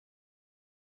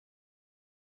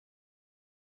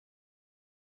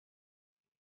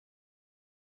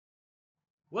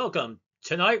Welcome.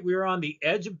 Tonight we are on the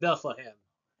edge of Bethlehem.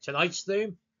 Tonight's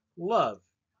theme, love.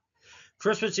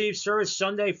 Christmas Eve service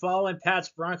Sunday following Pats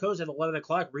Broncos at 11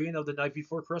 o'clock, reading of the night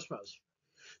before Christmas.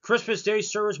 Christmas Day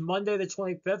service Monday the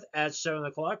 25th at 7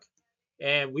 o'clock,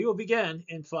 and we will begin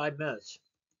in 5 minutes.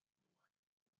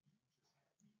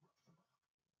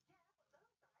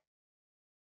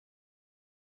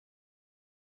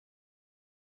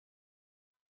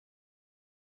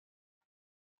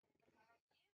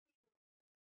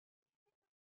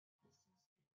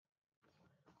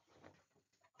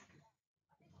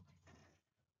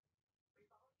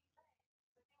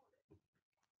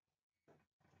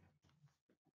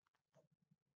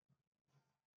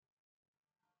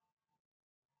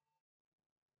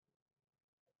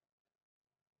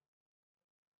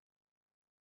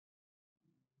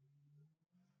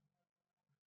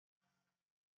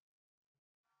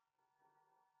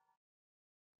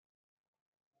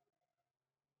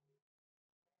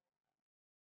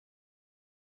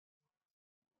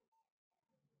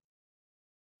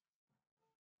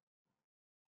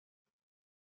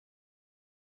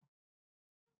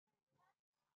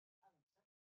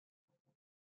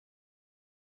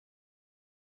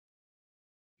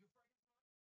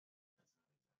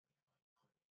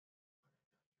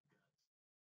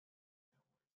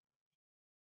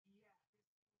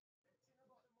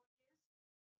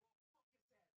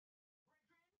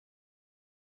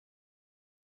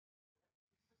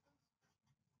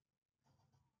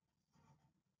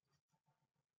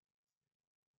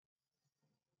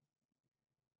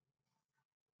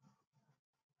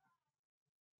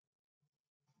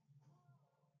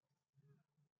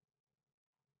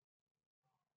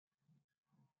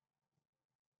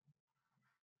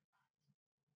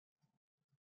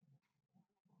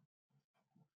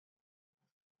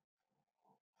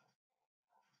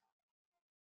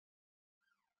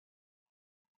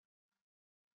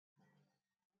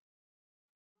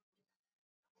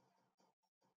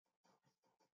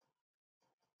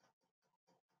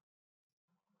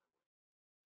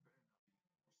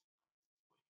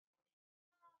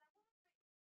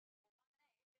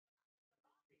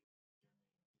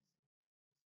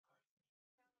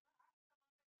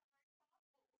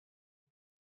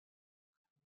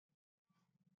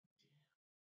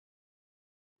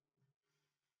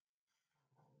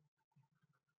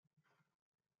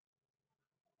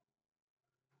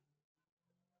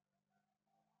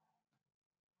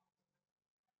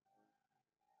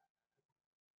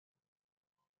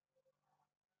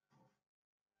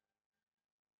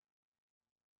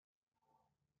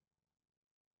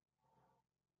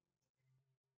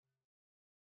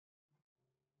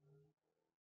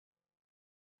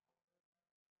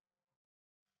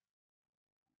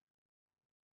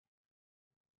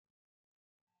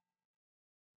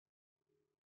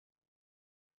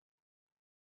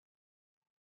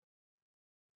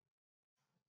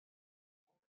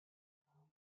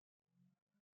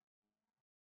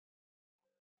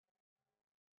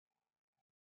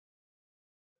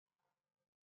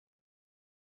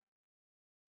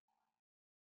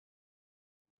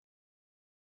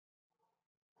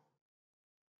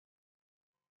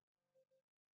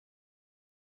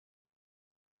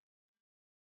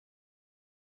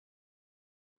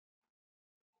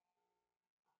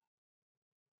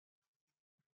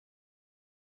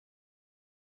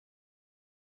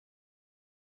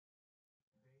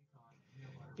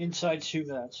 Inside 2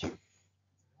 minutes.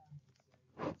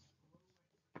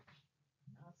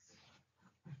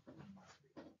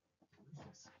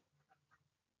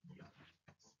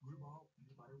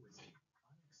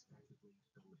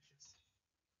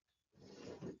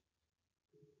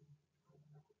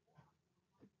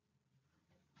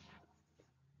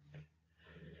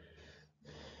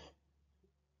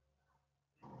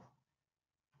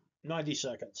 Ninety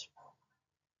seconds.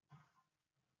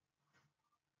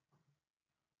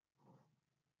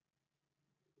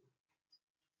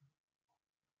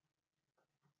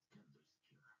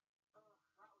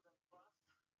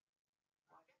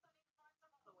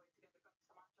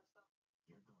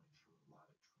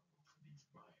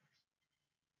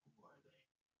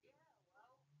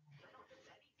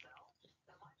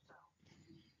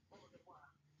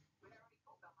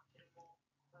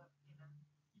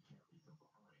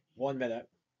 One minute.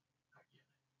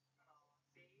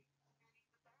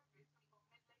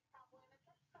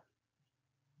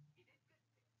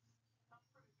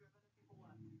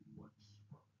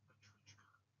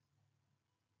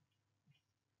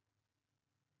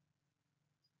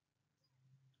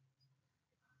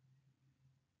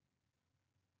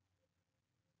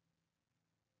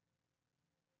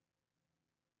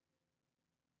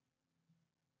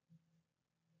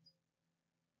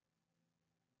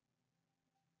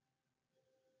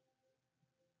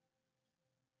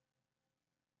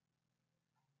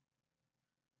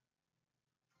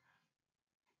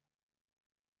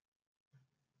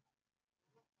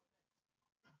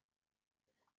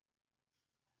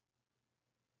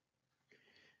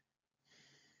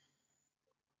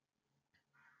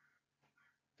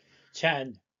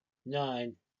 10,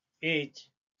 9, 8,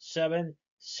 7,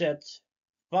 6,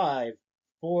 5,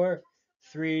 4,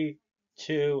 3,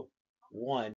 2,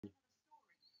 1.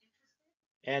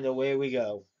 And away we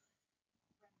go.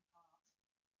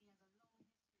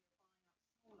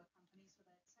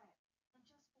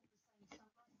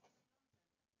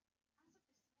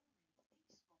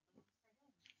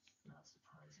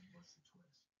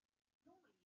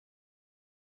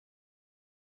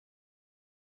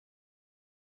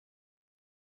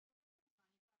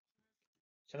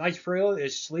 Tonight's prelude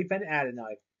is Sleepin'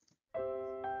 Adonai.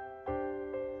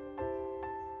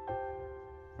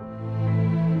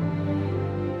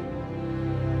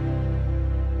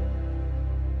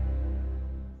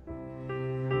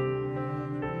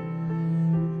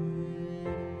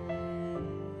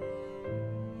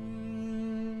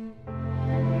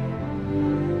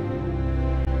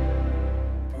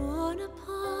 Born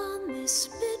upon this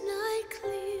midnight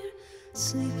clear,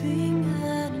 sleeping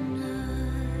at night.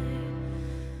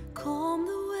 Calm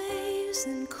the waves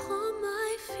and calm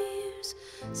my fears,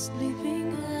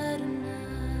 sleeping at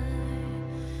night.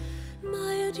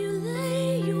 Might you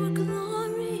lay your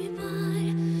glory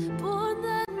by, born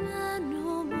that man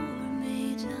no more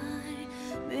may die.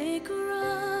 Maker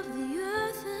of the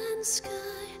earth and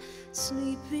sky,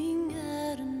 sleeping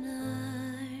at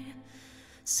night.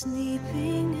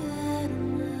 Sleeping at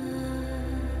night.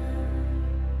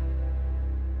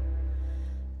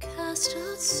 Cast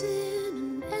out sin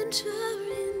and enter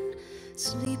in,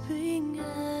 sleeping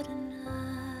at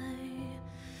night.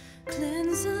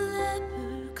 Cleanse the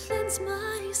leper, cleanse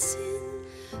my sin,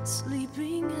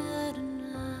 sleeping at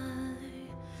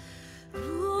night.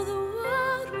 Rule the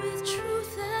world with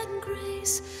truth and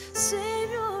grace,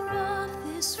 Savior of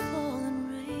this fallen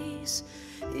race.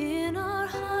 In our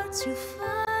hearts you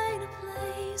find a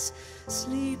place,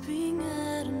 sleeping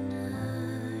at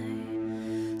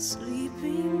night,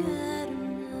 sleeping at night.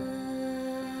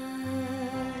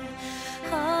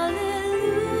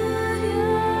 Hallelujah,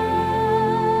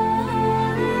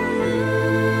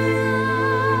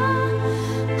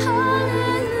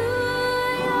 hallelujah,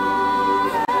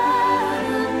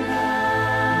 Adonai.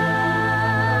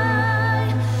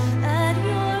 At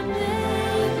your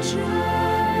manger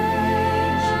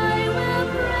I will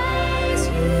praise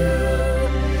you,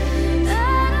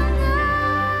 Adonai.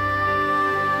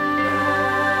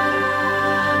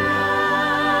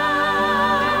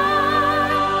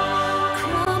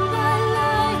 Crowned by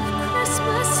light,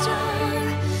 Christmas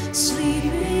star,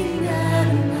 sleeping at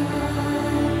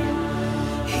night.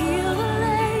 Heal the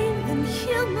lame and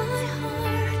heal my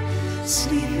heart,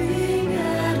 sleeping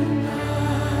at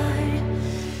night.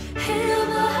 Hail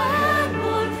the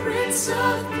highborn Prince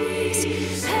of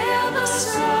Peace, hail the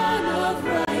Son of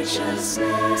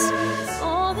Righteousness.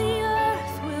 All the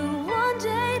earth will one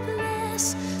day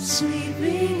bless,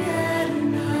 sleeping at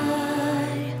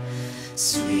night,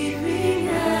 sleeping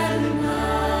at night.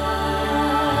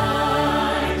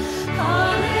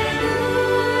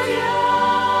 Hallelujah,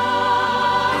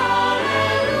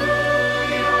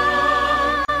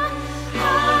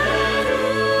 hallelujah,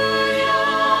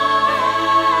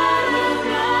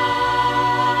 Adonai.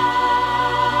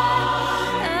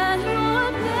 At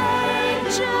your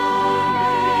manger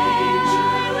I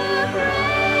will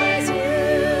praise you,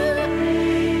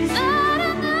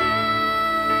 Adonai.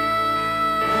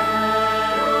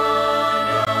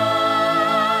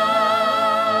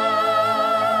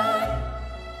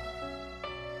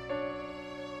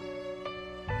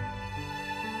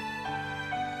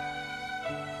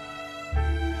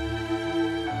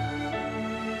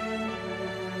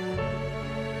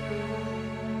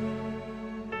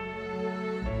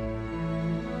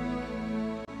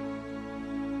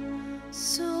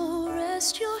 So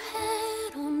rest your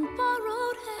head on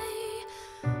borrowed hay,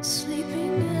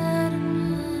 sleeping at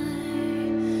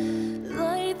night.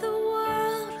 Light the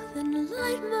world, then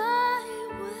light my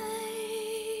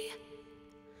way.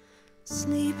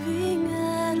 Sleeping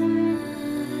at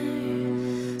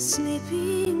night,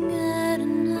 sleeping at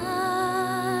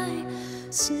night,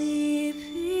 sleeping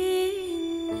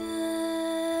at night.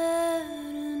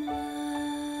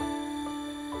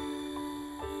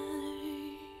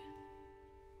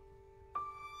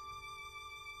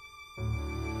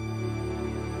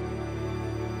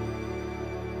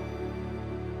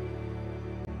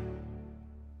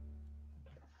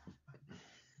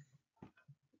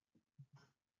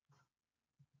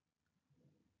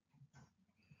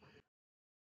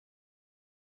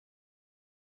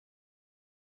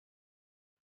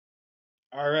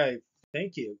 All right.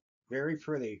 Thank you. Very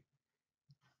pretty.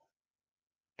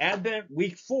 Advent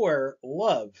Week 4,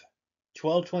 Love.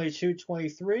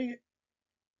 12/22/23.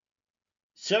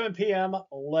 7 p.m.,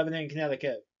 Lebanon,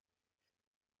 Connecticut.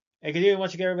 And good evening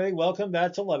once again, everybody. Welcome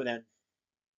back to Lebanon.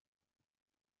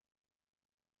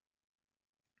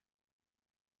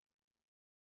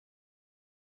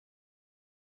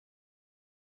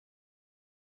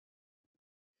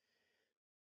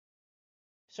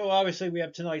 So obviously we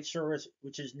have tonight's service,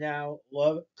 which is now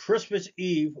Christmas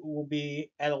Eve will be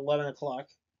at 11 o'clock.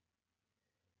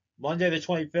 Monday the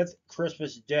 25th,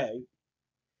 Christmas Day.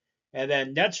 And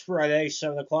then next Friday,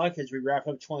 7 o'clock, as we wrap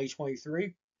up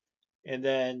 2023. And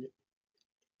then,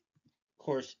 of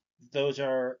course, those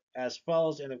are as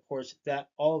follows. And of course, that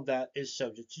all of that is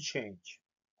subject to change.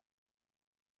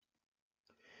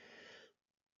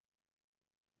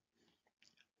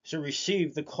 So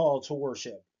receive the call to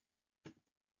worship.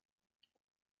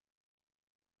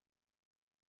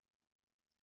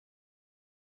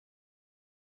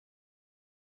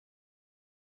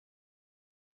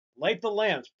 Light the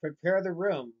lamps, prepare the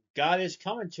room. God is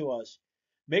coming to us.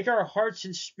 Make our hearts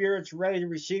and spirits ready to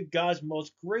receive God's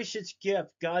most gracious gift,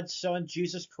 God's Son,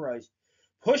 Jesus Christ.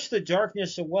 Push the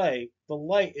darkness away. The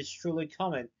light is truly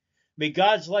coming. May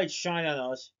God's light shine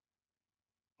on us,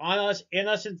 in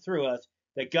us, and through us,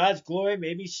 that God's glory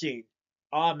may be seen.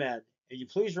 Amen. And you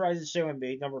please rise and say with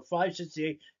me, number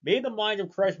 568, May the mind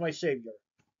of Christ my Savior.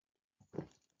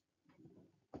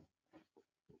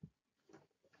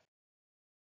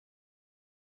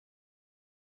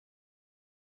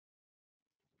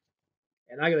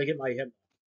 And I gotta get my hymn.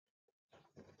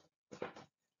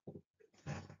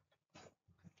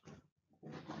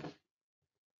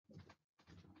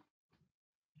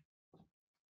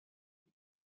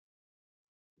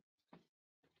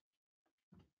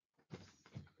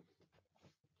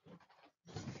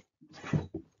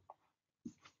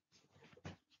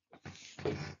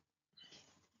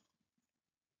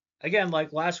 Again,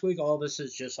 like last week, all this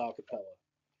is just a cappella.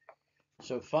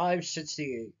 So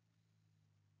 568.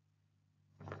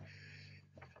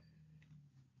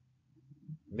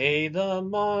 May the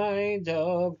mind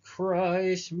of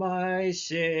Christ my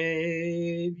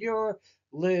Savior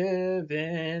live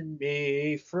in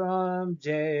me from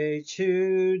day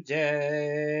to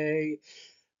day.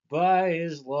 By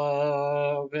his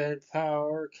love and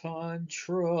power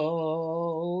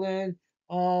controlling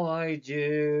all I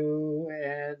do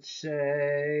and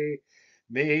say.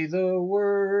 May the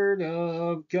word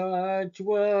of God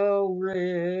dwell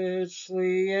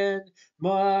richly in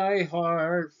my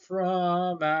heart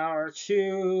from hour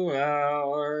to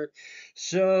hour,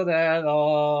 so that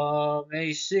all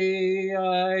may see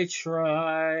I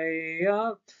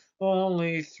triumph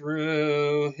only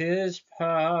through his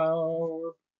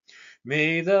power.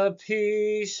 May the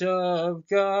peace of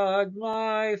God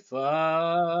my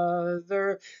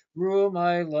Father rule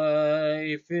my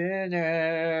life in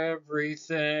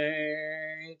everything,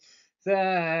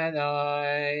 that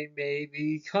I may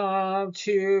become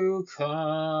to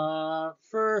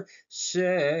comfort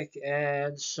sick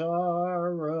and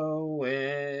sorrowing.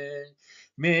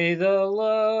 May the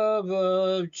love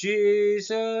of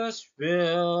Jesus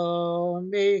fill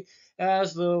me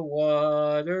as the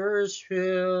waters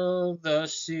fill the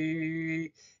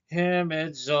sea. Him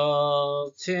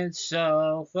exalting,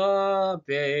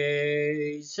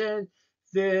 self-abasing,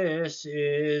 this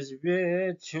is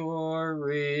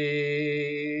victory.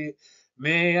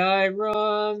 May I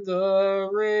run the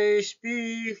race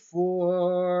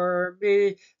before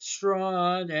me,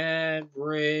 strong and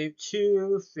brave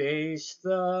to face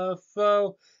the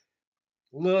foe,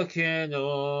 looking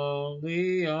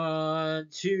only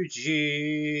unto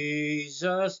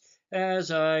Jesus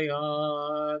as I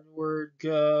onward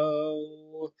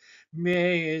go.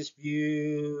 May his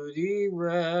beauty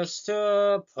rest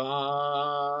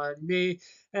upon me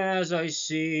as I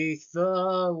seek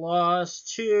the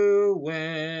lost to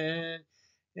win.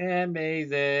 And may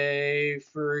they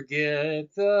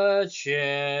forget the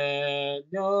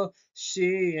channel,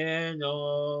 seeing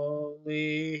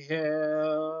only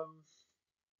him.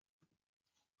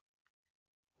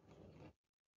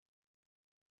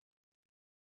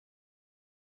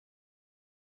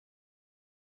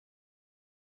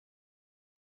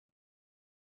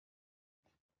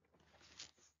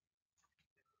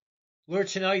 Lord,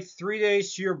 tonight, 3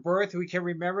 days to your birth, we can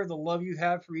remember the love you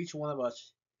have for each one of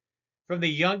us. From the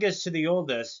youngest to the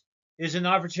oldest, is an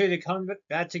opportunity to come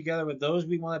back together with those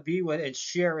we want to be with and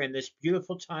share in this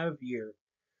beautiful time of year.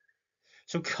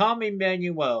 So come,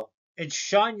 Emmanuel, and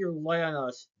shine your light on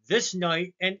us this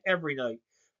night and every night.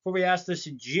 For we ask this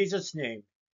in Jesus' name.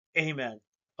 Amen.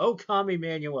 O come,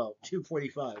 Emmanuel,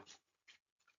 245.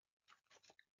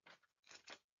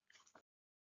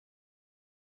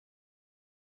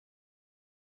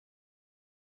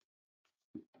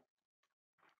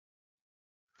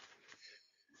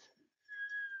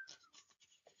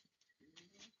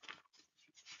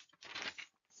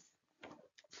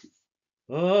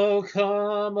 O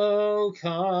come,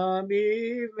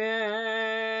 Emmanuel,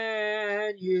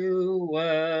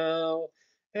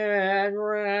 and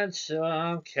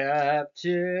ransom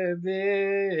captive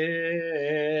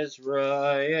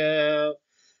Israel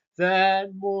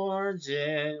that mourns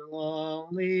in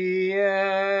lonely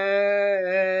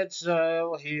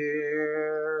exile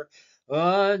here,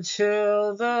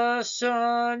 until the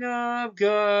Son of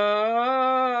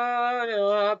God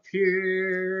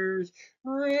appears.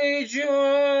 Rejoice,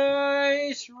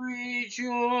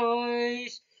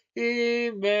 rejoice,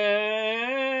 Emmanuel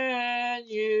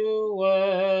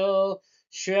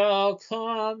shall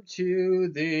come to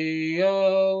thee,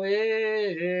 O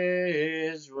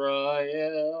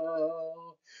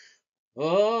Israel.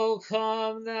 O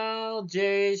come thou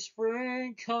day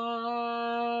spring,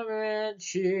 come and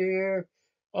cheer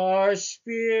our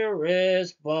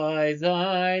spirits by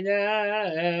thine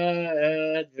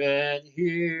advent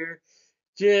here.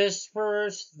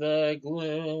 Disperse the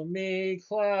gloomy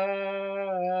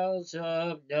clouds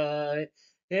of night,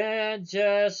 and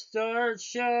death's dark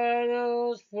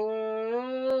shadows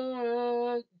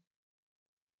put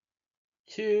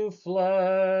to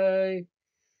flight.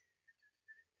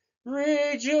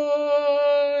 Rejoice,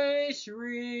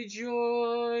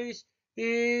 rejoice,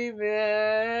 Emmanuel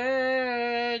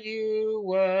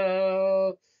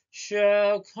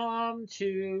shall come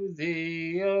to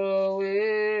thee, O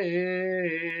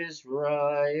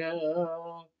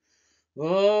Israel.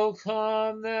 O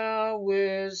come thou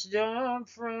wisdom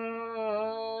from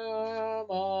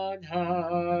on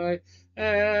high,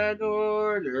 and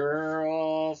order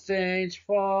all things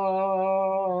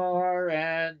far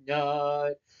and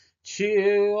nigh.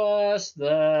 To us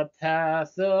the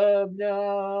path of knowledge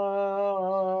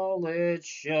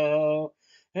show,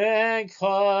 and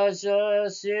cause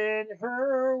us in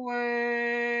her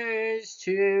ways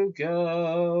to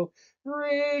go.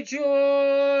 Rejoice,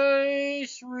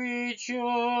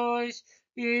 rejoice,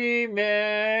 Emmanuel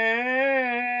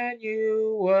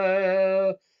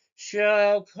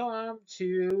shall come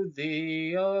to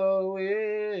thee, O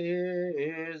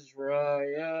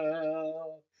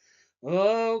Israel.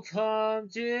 O come,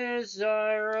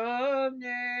 desire of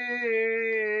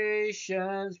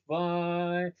nations,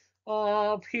 bind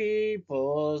all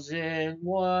peoples in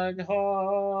one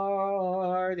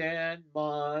heart and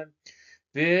mind.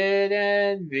 Bid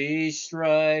envy,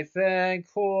 strife, and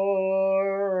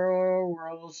quarrel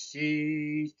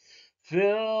cease.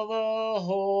 Fill the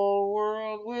whole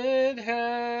world with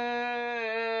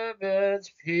heaven's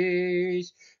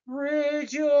peace.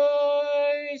 Rejoice,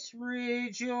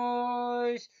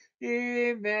 rejoice,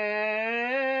 Emmanuel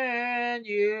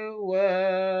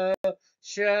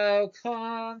shall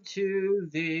come to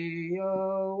thee,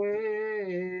 O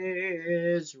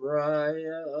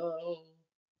Israel.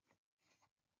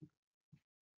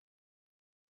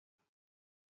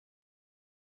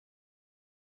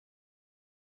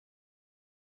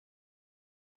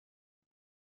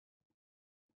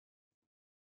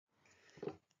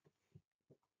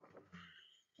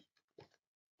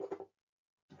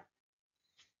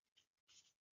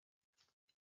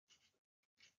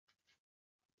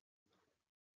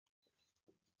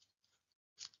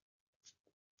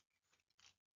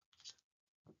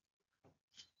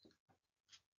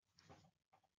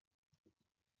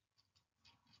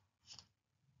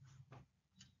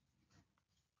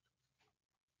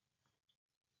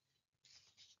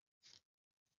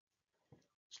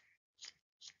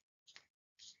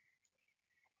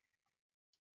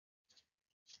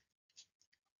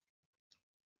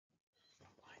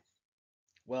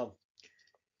 Well,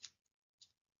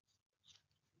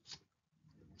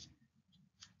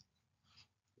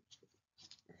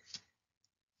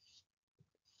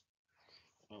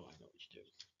 oh, I know what you do.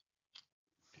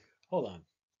 Hold on.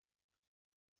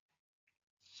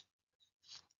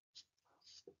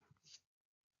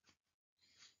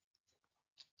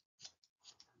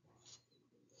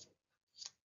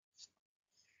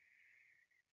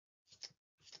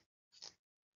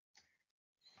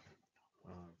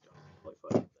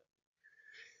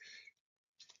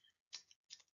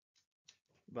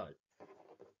 But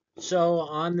so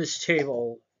on this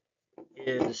table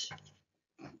is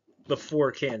the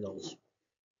 4 candles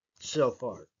so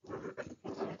far.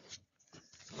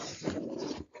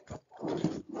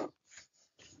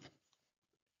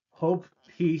 Hope,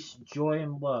 peace, joy,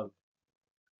 and love.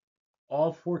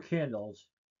 All 4 candles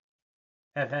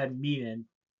have had meaning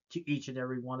to each and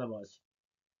every one of us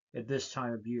at this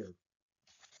time of year.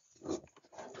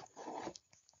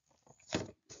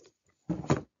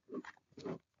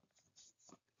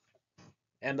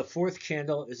 And the 4th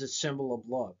candle is a symbol of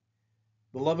love.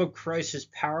 The love of Christ is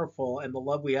powerful, and the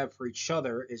love we have for each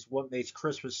other is what makes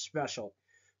Christmas special.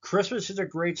 Christmas is a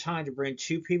great time to bring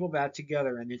two people back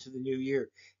together and into the new year,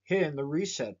 hitting the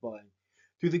reset button.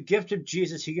 Through the gift of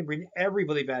Jesus, He can bring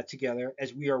everybody back together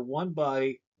as we are one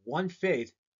body, one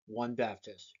faith, one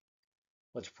Baptist.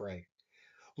 Let's pray.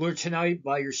 Lord, tonight,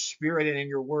 by your Spirit and in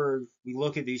your word, we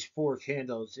look at these four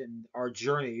candles in our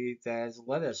journey that has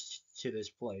led us to this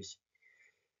place.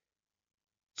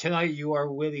 Tonight, you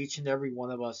are with each and every one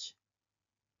of us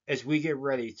as we get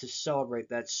ready to celebrate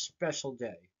that special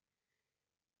day,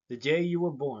 the day you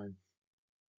were born.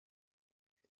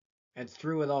 And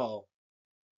through it all,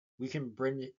 we can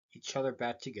bring each other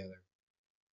back together,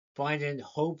 finding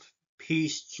hope,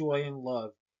 peace, joy, and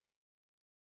love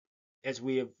as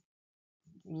we have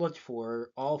looked for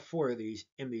all four of these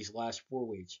in these last 4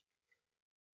 weeks.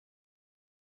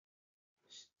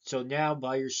 So now,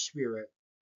 by your Spirit,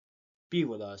 be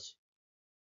with us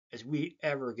as we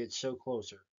ever get so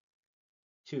closer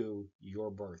to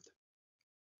your birth.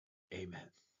 Amen.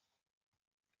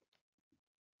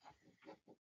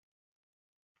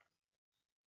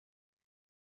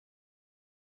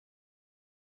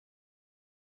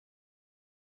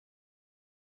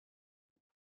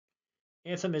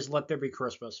 Anthem is Let There Be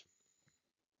Christmas.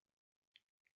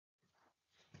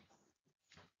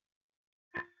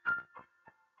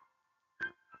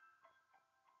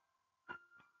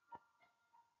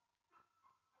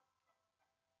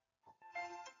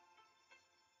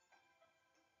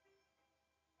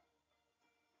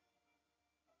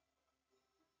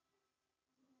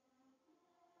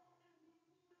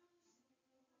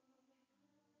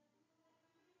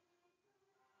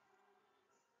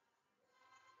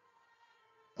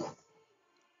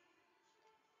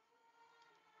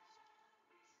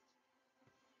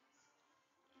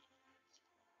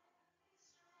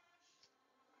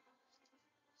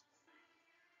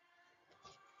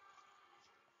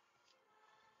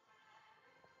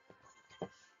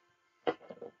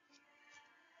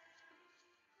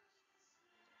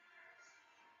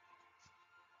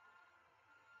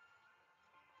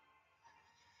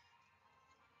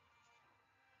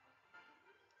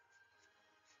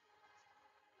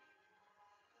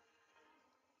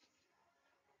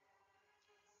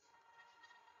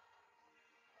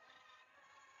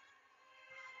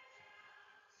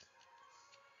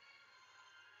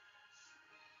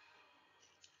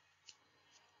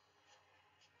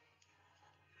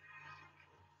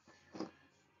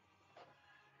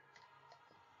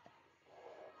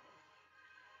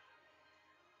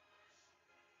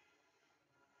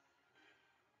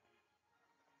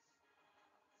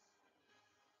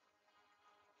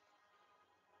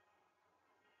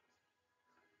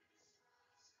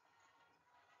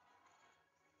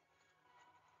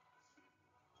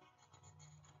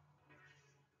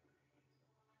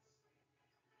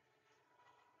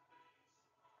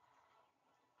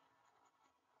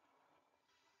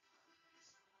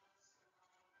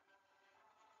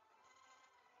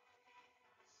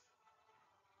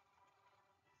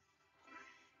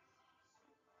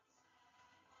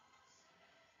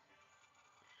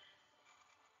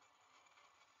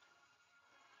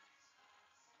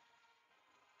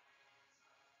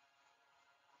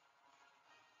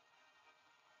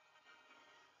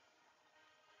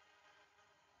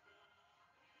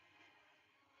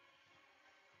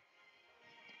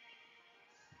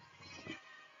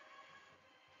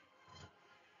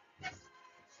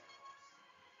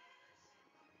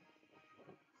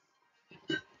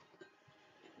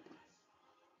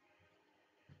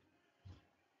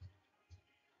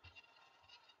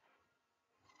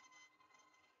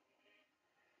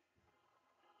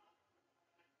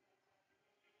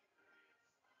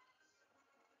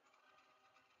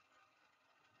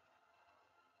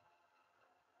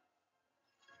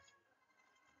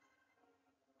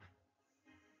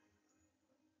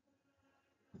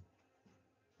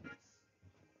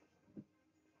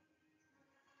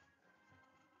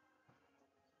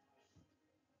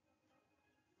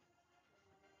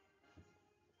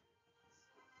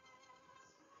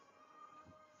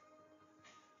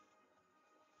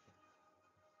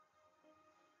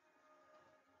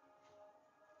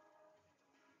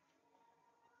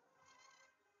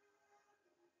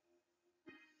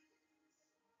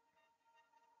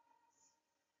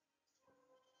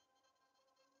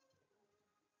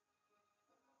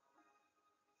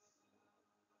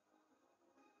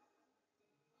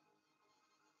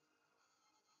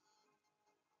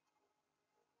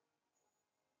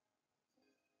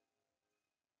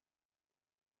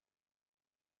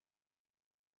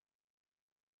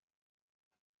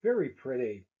 Very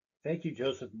pretty. Thank you,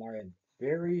 Joseph Martin.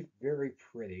 Very, very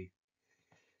pretty.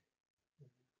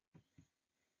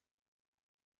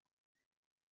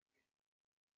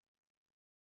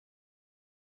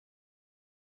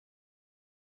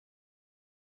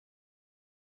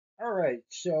 All right,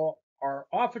 so our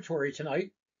offertory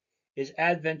tonight is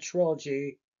Advent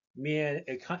Trilogy, meaning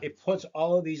it puts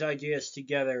all of these ideas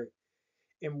together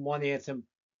in one anthem,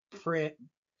 print,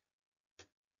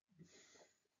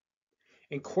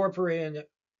 incorporating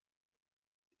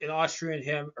an Austrian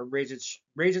hymn, a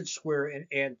Raised Square, and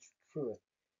Antwerp.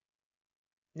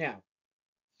 Now,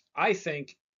 I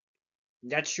think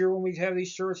next year when we have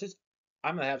these services,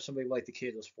 I'm gonna have somebody light the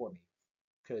candles for me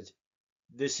because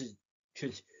this is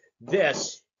because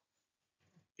this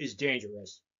is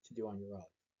dangerous to do on your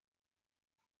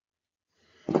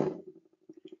own.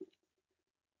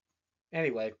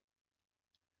 Anyway,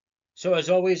 so as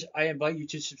always, I invite you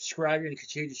to subscribe and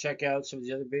continue to check out some of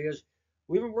the other videos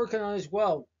we've been working on as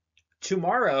well.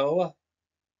 Tomorrow,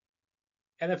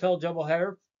 NFL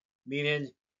doubleheader, meaning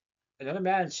another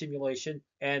Madden simulation,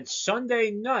 and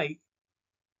Sunday night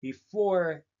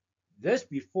before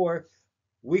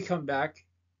we come back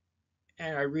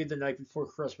and I read the night before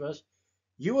Christmas,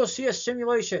 you will see a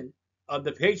simulation of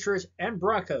the Patriots and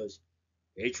Broncos.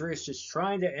 Patriots just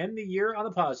trying to end the year on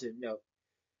a positive note.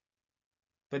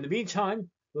 But in the meantime,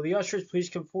 will the ushers please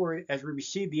come forward as we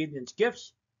receive the evening's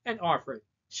gifts and offering?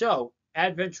 So,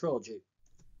 Advent Trilogy.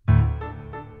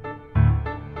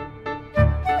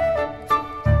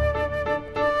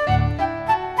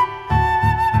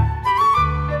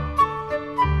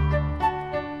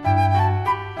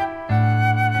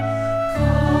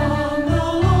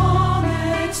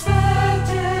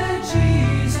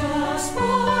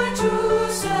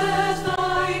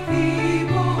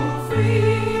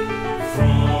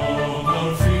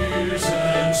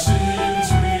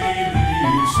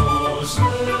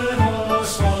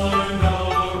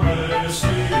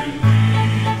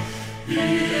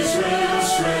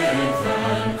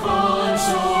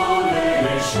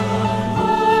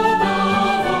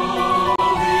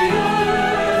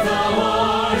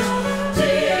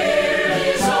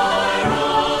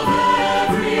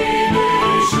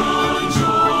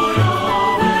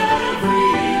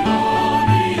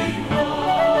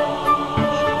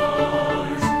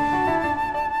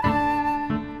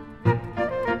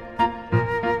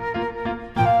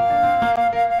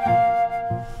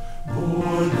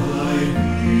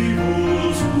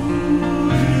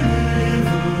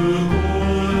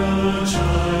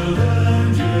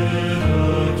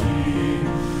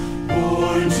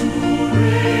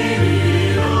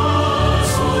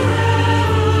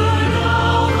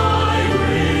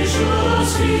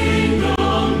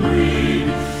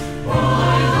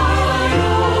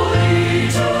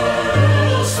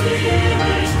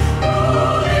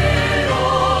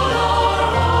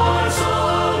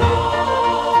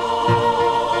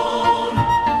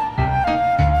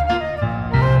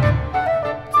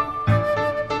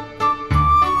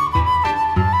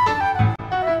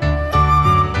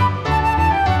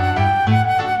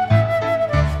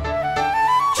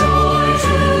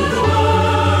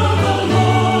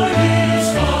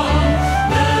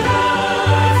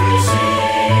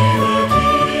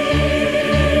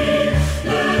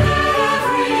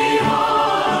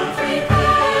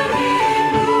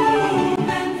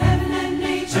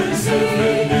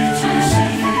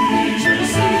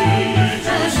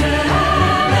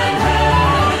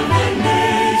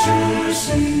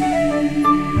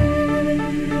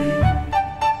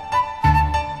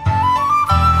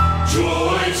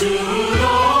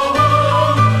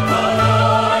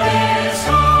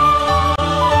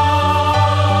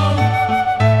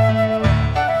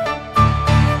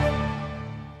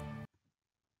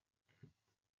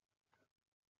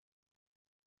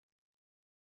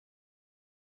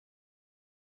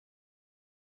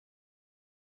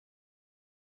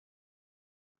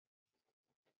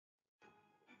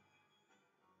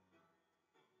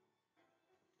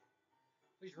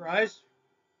 Please rise.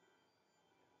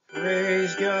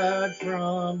 Praise God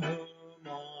from whom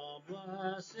all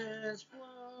blessings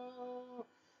flow.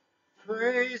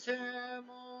 Praise Him,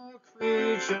 all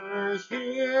creatures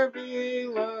here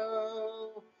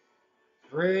below.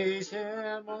 Praise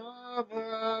Him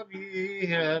above, ye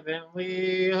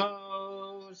heavenly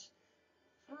hosts.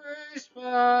 Praise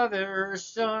Father,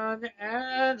 Son,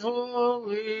 and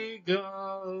Holy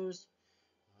Ghost.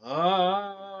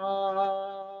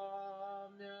 Amen.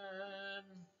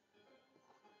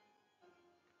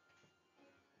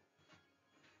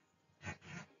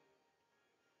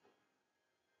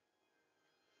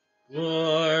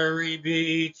 Glory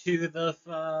be to the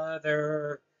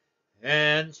Father,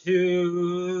 and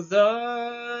to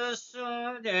the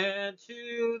Son, and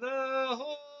to the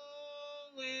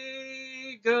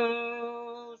Holy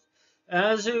Ghost,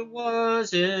 as it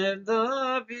was in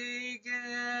the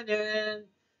beginning,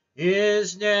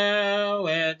 is now,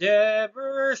 and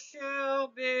ever shall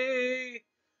be,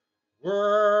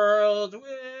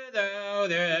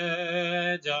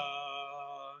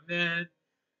 and amen.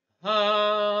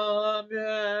 Amen.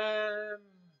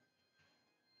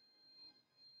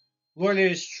 Lord,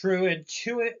 it is true, and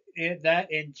to it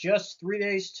that in just 3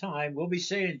 days' time we'll be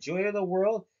saying, Joy of the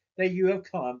world, that you have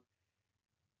come,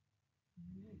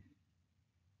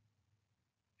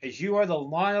 as you are the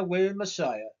long-awaited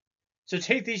Messiah. So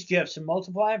take these gifts and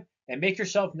multiply them and make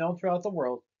yourself known throughout the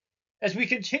world as we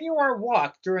continue our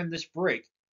walk during this break,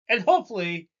 and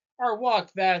hopefully our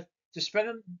walk that to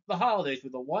spend the holidays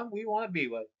with the one we want to be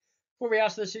with. For we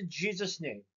ask this in Jesus'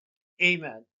 name.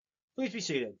 Amen. Please be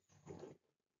seated.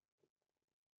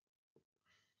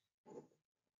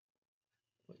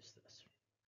 What is this?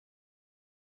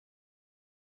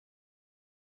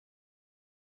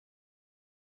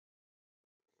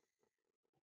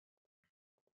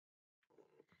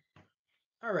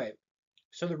 All right.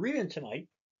 So the reading tonight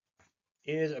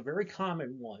is a very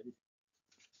common one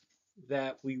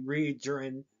that we read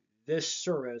during this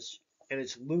service, and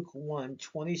it's Luke 1,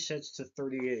 26 to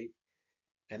 38,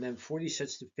 and then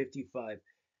 46 to 55.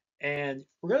 And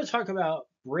we're going to talk about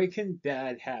breaking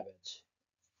bad habits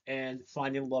and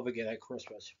finding love again at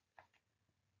Christmas.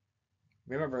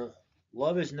 Remember,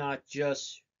 love is not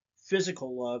just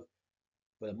physical love,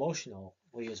 but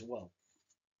emotionally as well.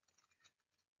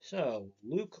 So,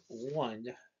 Luke 1,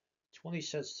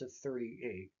 26 to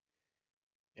 38,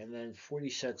 and then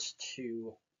 46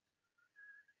 to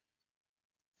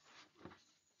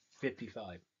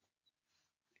 55.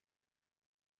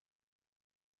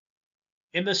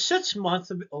 In the 6th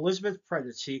month of Elizabeth's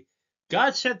pregnancy,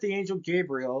 God sent the angel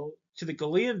Gabriel to the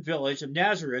Galilean village of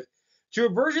Nazareth to a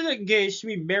virgin engaged to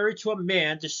be married to a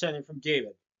man descended from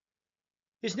David.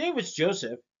 His name was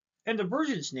Joseph, and the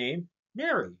virgin's name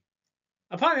Mary.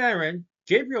 Upon entering,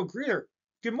 Gabriel greeted her.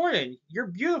 Good morning. You're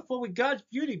beautiful with God's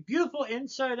beauty, beautiful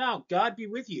inside out. God be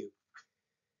with you.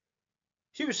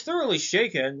 She was thoroughly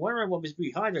shaken, wondering what was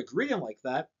behind a greeting like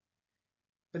that.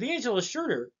 But the angel assured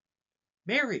her,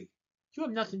 Mary, you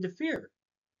have nothing to fear.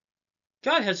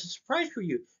 God has a surprise for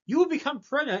you. You will become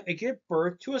pregnant and give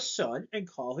birth to a son and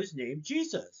call his name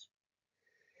Jesus.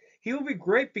 He will be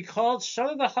great, be called Son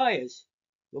of the Highest.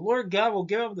 The Lord God will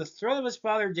give him the throne of his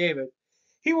father David.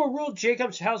 He will rule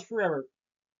Jacob's house forever.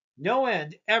 No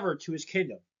end ever to his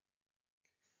kingdom.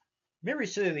 Mary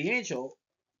said to the angel,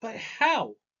 But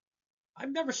how? I've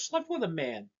never slept with a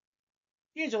man.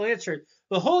 The angel answered,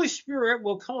 The Holy Spirit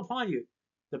will come upon you.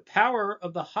 The power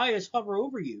of the highest hover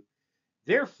over you.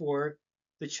 Therefore,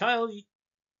 the child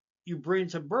you bring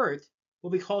to birth will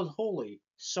be called Holy,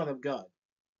 Son of God.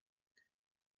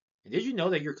 And did you know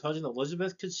that your cousin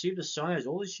Elizabeth conceived a son as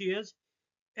old as she is?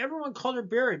 Everyone called her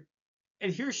barren,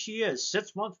 and here she is,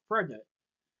 6 months pregnant.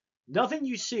 Nothing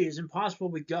you see is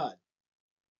impossible with God.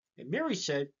 And Mary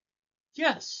said,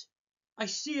 Yes, I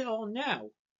see it all now.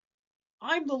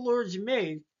 I'm the Lord's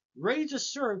maid, ready to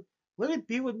serve. Let it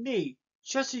be with me,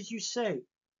 just as you say.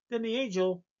 Then the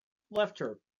angel left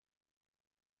her.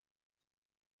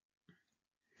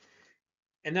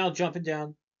 And now jumping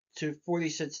down to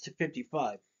 46 to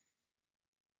 55.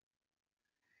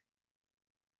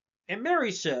 And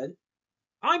Mary said,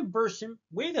 I'm bursting.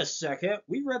 Wait a second.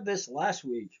 We read this last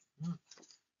week.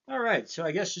 All right, so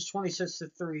I guess it's 26 to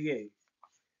 38.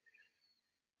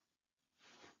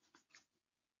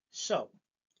 So,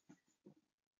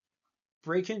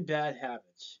 breaking bad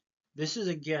habits. This is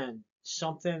again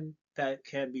something that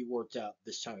can be worked out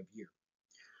this time of year.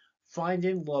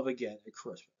 Finding love again at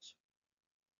Christmas.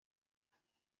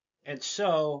 And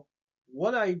so,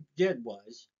 what I did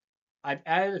was I've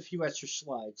added a few extra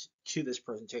slides to this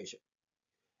presentation.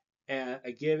 And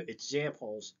I give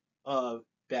examples of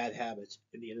bad habits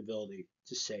and the inability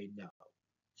to say no.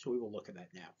 So we will look at that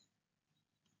now.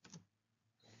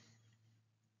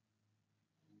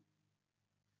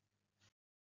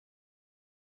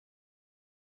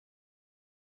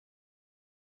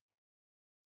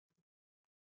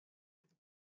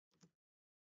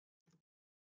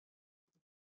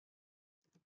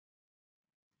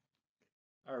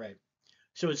 All right.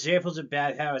 So examples of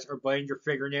bad habits are biting your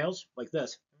fingernails, like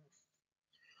this.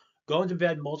 Going to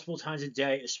bed multiple times a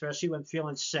day, especially when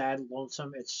feeling sad,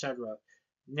 lonesome, etc.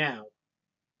 Now,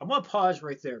 I'm going to pause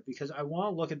right there because I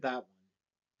want to look at that one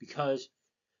because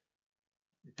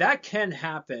that can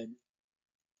happen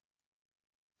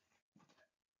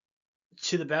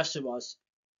to the best of us,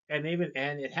 and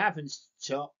it happens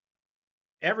to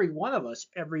every one of us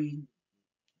every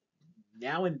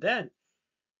now and then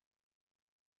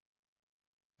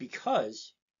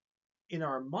because in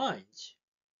our minds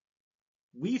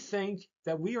we think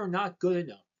that we are not good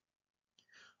enough.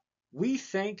 We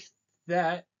think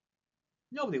that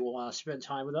nobody will want to spend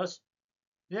time with us.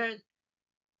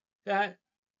 That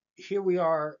here we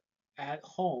are at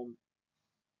home,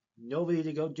 nobody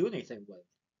to go do anything with.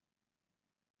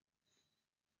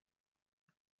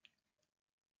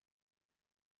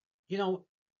 You know,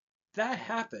 that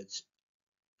happens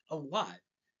a lot.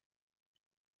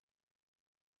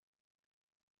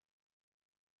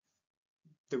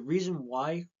 The reason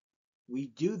why we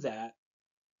do that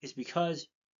is because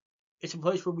it's a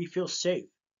place where we feel safe.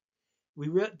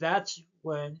 That's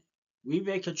when we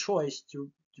make a choice to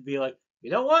be like,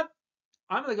 you know what?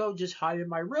 I'm gonna go just hide in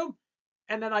my room,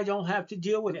 and then I don't have to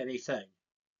deal with anything.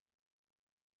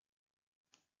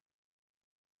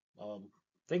 Um,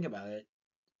 think about it.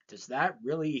 Does that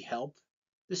really help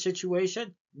the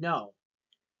situation? No.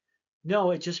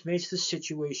 No, it just makes the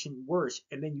situation worse,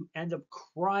 and then you end up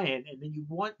crying, and then you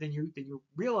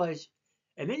realize,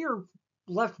 and then you're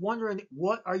left wondering,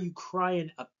 what are you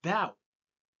crying about?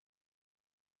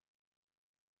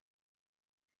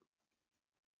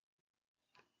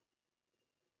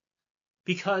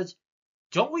 Because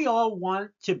don't we all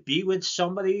want to be with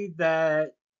somebody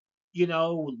that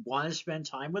would want to spend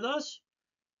time with us?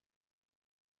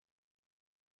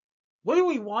 What do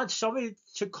we want somebody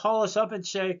to call us up and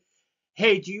say,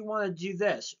 "Hey, do you want to do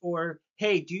this?" Or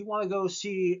 "Hey, do you want to go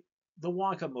see the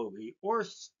Wonka movie?" Or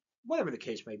whatever the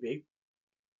case may be.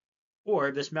 Or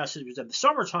if this message was in the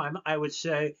summertime, I would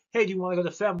say, "Hey, do you want to go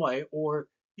to Fenway?" Or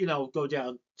go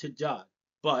down to Doug.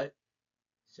 But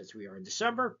since we are in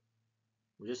December,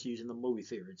 we're just using the movie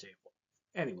theater example.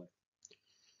 Anyway,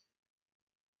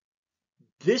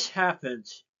 this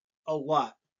happens a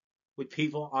lot with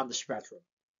people on the spectrum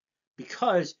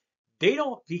because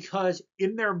because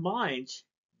in their minds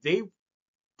they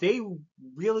they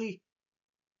really,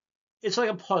 it's like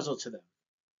a puzzle to them.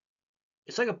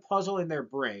 It's like a puzzle in their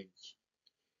brains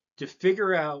to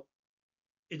figure out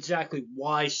exactly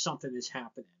why something is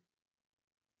happening.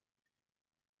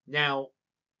 Now,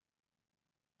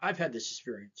 I've had this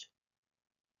experience.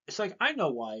 It's like I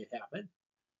know why it happened,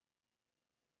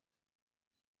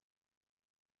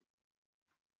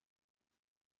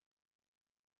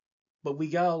 but we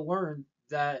gotta learn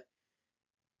that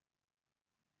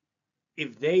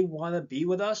if they want to be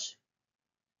with us,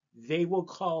 they will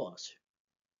call us.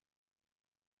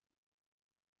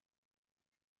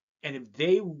 And if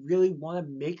they really want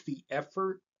to make the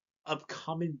effort of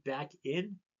coming back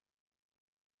in,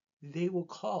 they will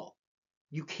call.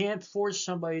 You can't force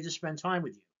somebody to spend time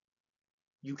with you.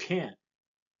 You can't.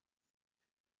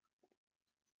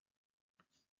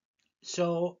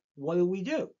 So, what do we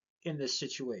do in this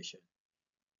situation?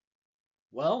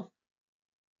 Well,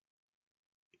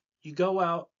 you go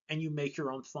out and you make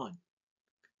your own fun.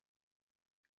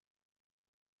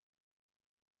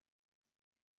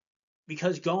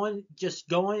 Because going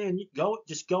in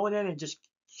and just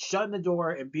shutting the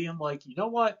door and being like, you know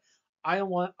what? I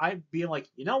being like,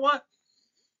 you know what?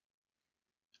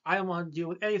 I don't want to deal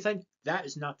with anything. That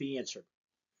is not the answer.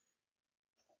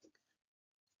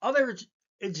 Other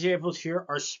examples here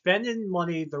are spending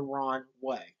money the wrong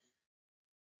way.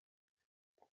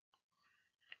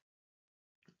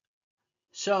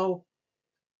 So,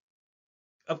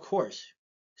 of course,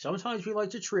 sometimes we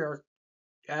like to treat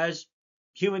as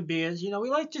human beings, we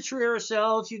like to treat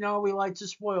ourselves, we like to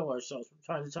spoil ourselves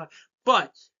from time to time.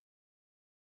 But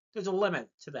there's a limit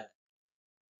to that.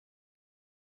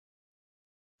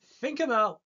 Think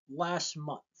about last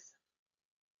month,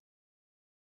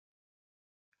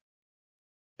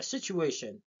 a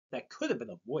situation that could have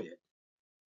been avoided.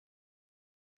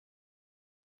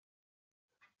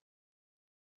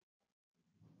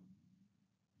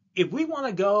 If we want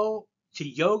to go to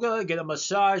yoga, get a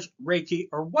massage, Reiki,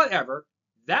 or whatever,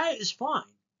 that is fine.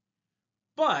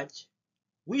 But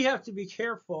we have to be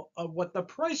careful of what the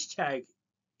price tag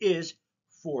is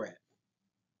for it.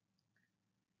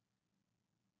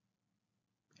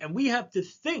 And we have to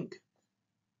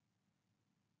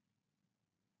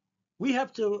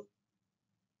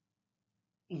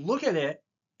look at it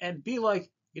and be like,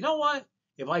 you know what?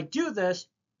 If I do this,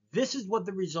 this is what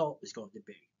the result is going to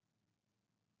be.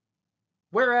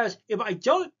 Whereas if I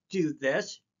don't do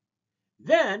this,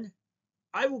 then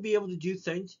I will be able to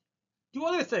do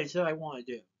other things that I want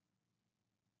to do.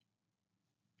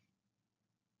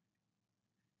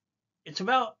 It's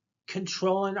about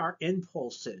controlling our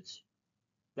impulses,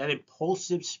 that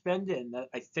impulsive spending that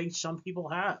I think some people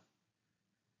have.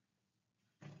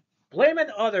 Blaming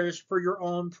others for your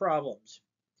own problems.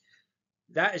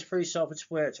 That is pretty self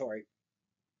explanatory.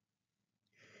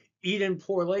 Eating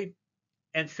poorly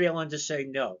and failing to say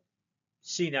no.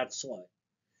 See that slide.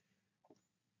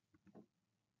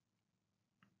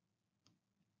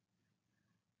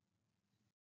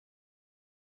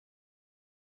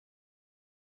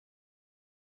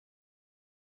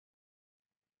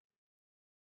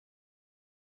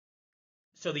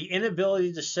 So the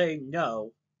inability to say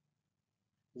no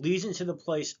leads into the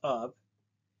place of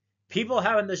people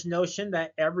having this notion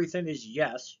that everything is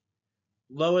yes,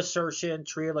 low assertion,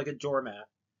 treated like a doormat.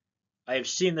 I have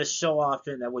seen this so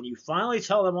often that when you finally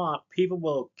tell them off, people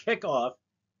will kick off,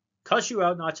 cuss you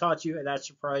out, not talk to you, and that's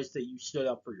surprised that you stood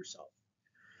up for yourself.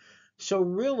 So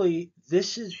really,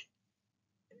 this is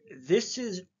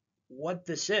what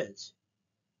this is.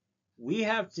 We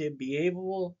have to be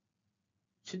able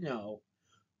to know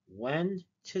when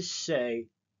to say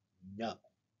no.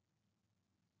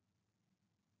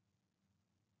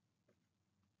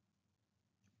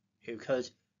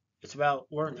 Because it's about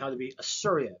learning how to be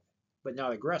assertive, but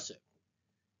not aggressive.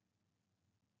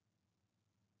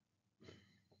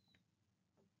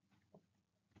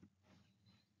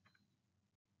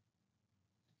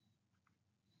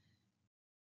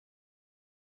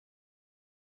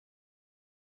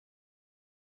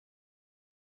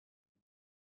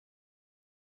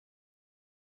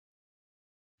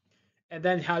 And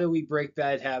then how do we break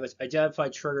bad habits? Identify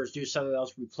triggers, do something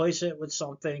else, replace it with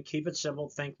something, keep it simple,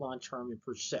 think long term, and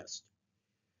persist.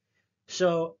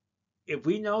 So if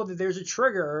we know that there's a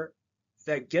trigger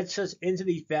that gets us into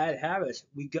these bad habits,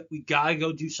 we gotta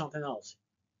go do something else.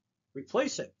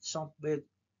 Replace it with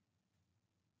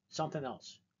something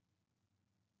else.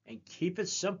 And keep it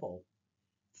simple.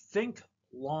 Think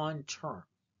long term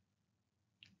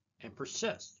and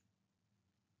persist.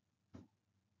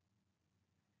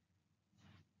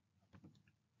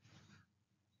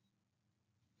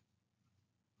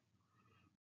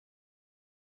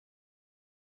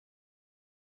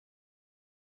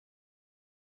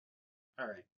 All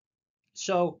right.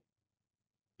 So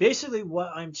basically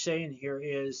what I'm saying here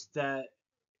is that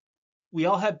we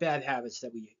all have bad habits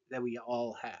that we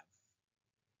all have.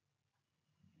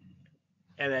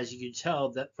 And as you can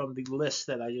tell that from the list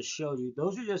that I just showed you,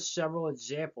 those are just several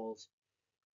examples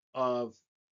of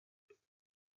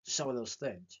some of those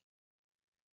things.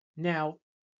 Now,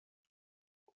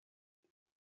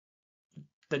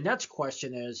 the next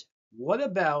question is, what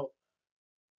about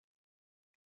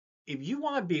if you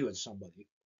want to be with somebody,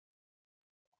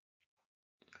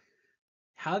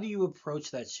 how do you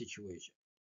approach that situation?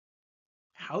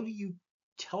 How do you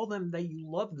tell them that you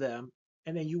love them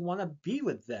and that you want to be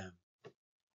with them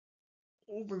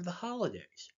over the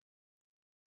holidays?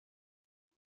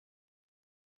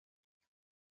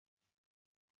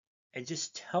 And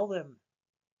just tell them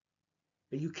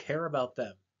that you care about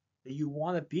them, that you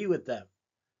want to be with them.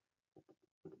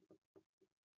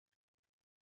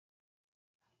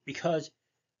 Because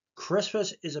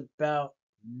Christmas is about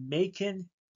making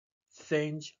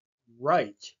things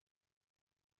right,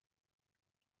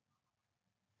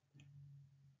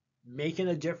 making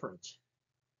a difference.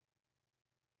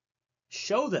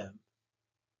 Show them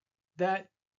that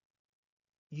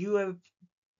you have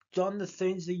done the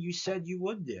things that you said you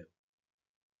would do.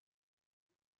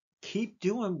 Keep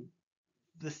doing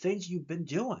the things you've been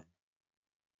doing.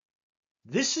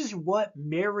 This is what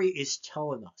Mary is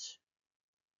telling us.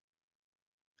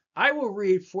 I will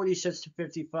read 46 to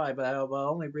 55, but I'll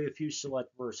only read a few select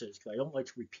verses because I don't like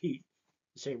to repeat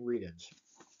the same readings.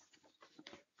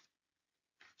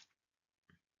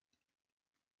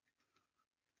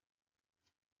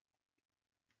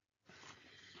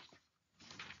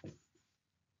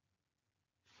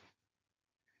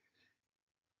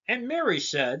 And Mary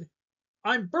said,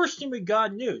 I'm bursting with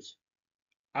God news.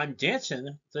 I'm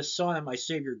dancing the Son of my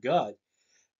Savior God.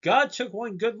 God took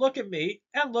one good look at me,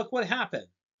 and look what happened.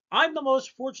 I'm the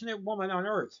most fortunate woman on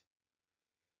earth.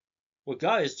 What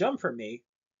God has done for me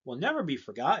will never be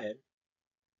forgotten.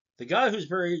 The God whose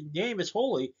very name is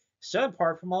holy, set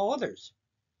apart from all others.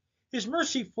 His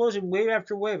mercy flows in wave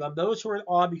after wave on those who are in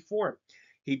awe before him.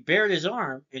 He bared his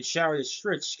arm and showered his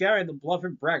strength, scattering the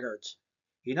bluffing braggarts.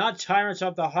 He knocked tyrants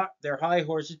off their high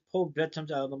horses, pulled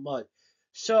victims out of the mud.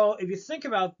 So if you think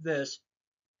about this,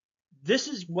 this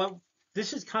is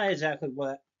kind of exactly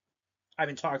what I've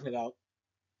been talking about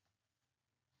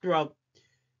throughout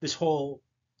this whole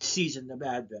season of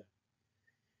Advent.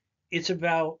 It's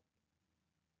about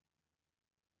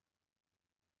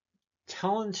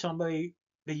telling somebody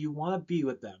that you want to be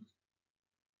with them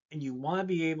and you want to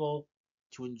be able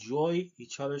to enjoy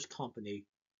each other's company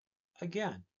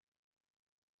again.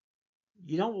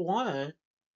 You don't want to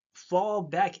fall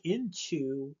back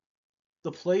into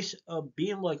the place of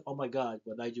being like, oh my God,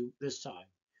 what did I do this time?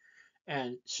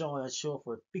 And so on and so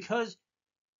forth. Because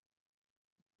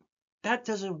that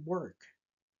doesn't work.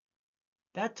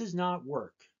 That does not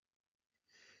work.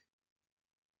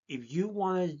 If you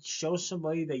want to show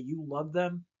somebody that you love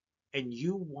them and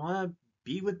you want to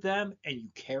be with them and you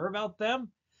care about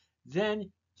them,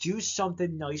 then do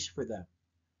something nice for them.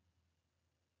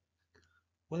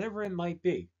 whatever it might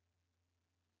be.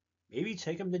 Maybe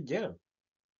take them to dinner.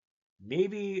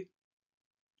 Maybe,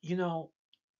 you know,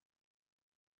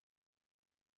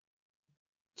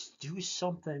 do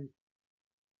something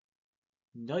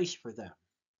nice for them.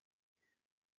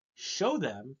 Show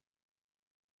them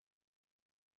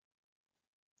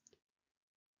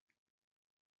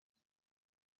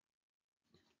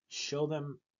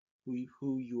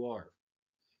who you are.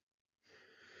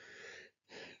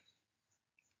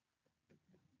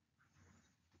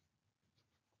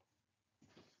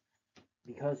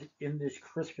 Because in this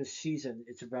Christmas season,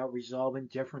 it's about resolving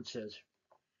differences.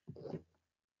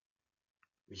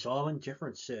 Resolving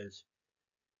differences,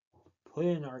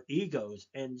 putting our egos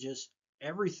and just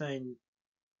everything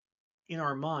in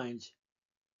our minds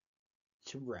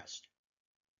to rest.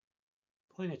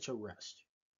 Putting it to rest.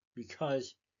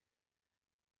 Because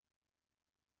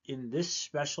in this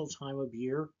special time of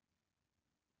year,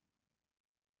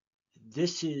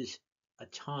 this is a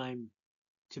time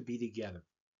to be together.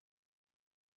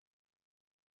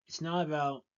 It's not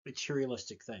about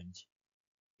materialistic things.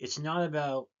 It's not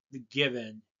about the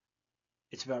giving.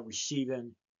 It's about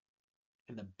receiving.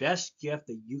 And the best gift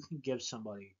that you can give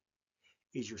somebody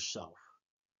is yourself.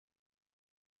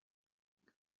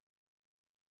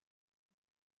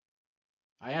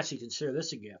 I actually consider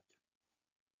this a gift.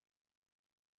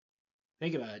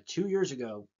 Think about it. 2 years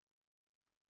ago,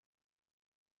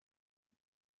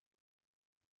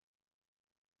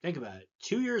 think about it.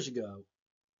 2 years ago,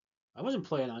 I wasn't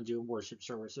planning on doing worship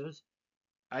services.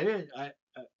 I didn't.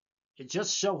 It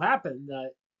just so happened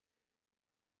that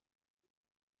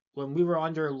when we were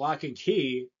under lock and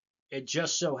key, it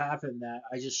just so happened that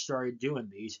I just started doing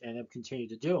these and have continued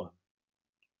to do them.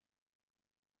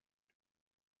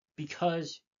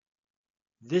 Because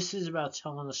this is about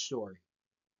telling a story.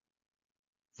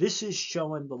 This is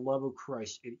showing the love of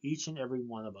Christ in each and every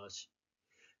one of us.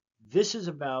 This is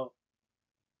about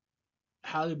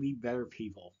how to be better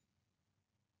people.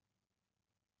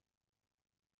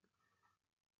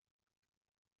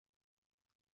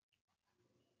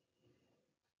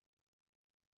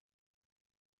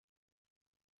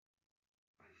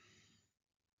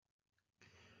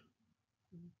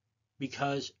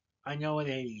 Because I know it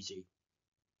ain't easy.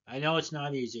 I know it's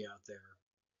not easy out there.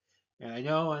 And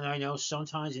I know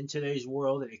sometimes in today's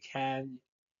world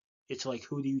it's like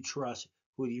who do you trust,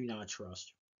 who do you not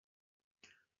trust?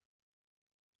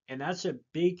 And that's a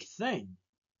big thing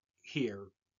here,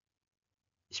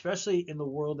 especially in the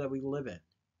world that we live in.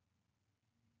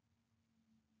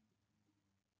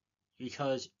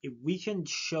 Because if we can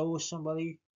show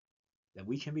somebody that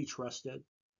we can be trusted,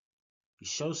 we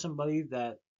show somebody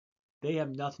that they have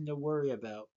nothing to worry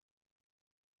about,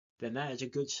 then that is a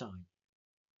good sign.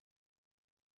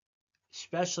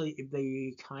 Especially if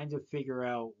they kind of figure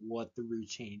out what the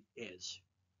routine is,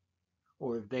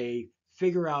 or if they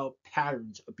figure out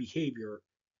patterns of behavior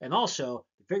and also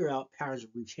figure out patterns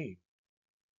of routine.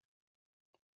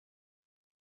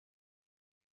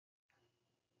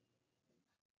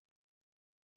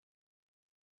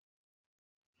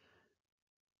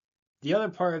 The other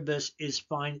part of this is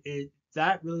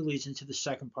that really leads into the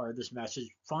second part of this message,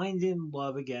 finding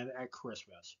love again at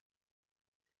Christmas.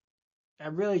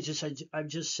 I've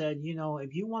just said,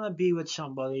 if you want to be with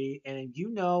somebody and if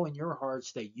you know in your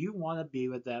hearts that you want to be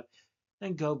with them,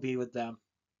 then go be with them.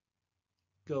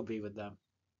 Go be with them.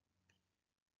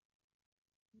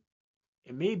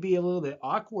 It may be a little bit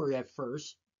awkward at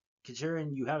first,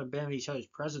 considering you haven't been in each other's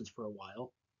presence for a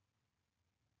while,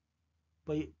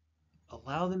 but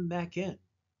allow them back in.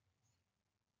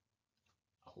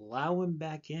 Allow them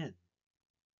back in.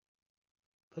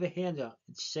 Put a hand out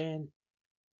and saying,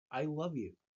 I love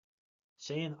you.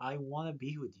 Saying, I want to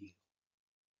be with you.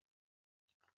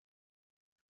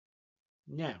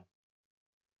 Now,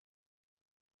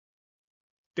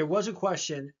 there was a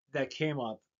question that came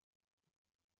up.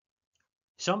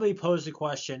 Somebody posed the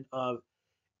question of,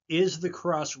 is the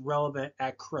cross relevant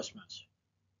at Christmas?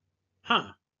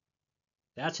 Huh,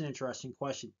 that's an interesting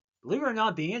question. Believe it or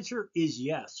not, the answer is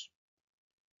yes.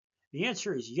 The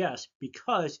answer is yes,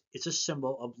 because it's a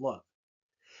symbol of love.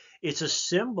 It's a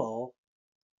symbol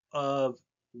of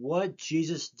what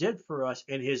Jesus did for us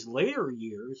in his later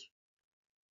years,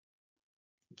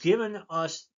 giving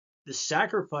us the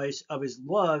sacrifice of his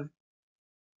love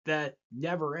that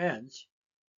never ends,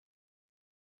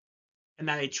 and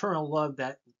that eternal love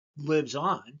that lives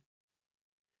on.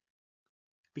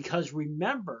 Because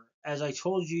remember, as I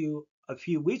told you a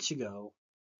few weeks ago,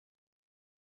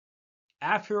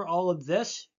 after all of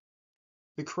this,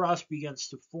 the cross begins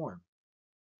to form.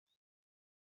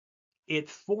 It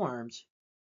forms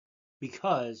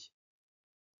because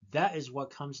that is what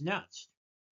comes next.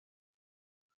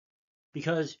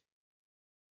 Because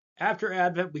after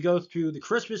Advent, we go through the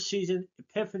Christmas season,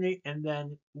 Epiphany, and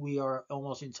then we are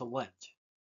almost into Lent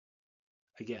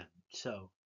again.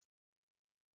 So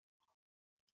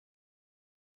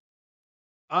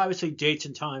obviously, dates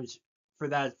and times for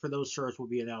those shows will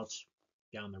be announced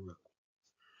down the road.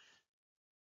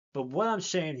 But what I'm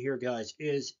saying here, guys,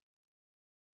 is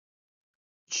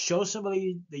show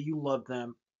somebody that you love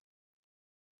them,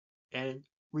 and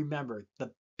remember,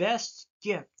 the best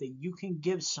gift that you can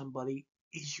give somebody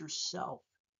is yourself.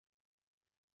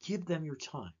 Give them your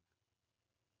time.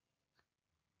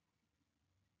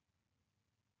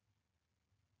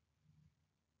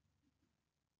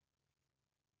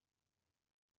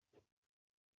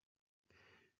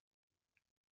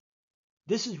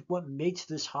 This is what makes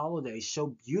this holiday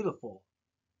so beautiful.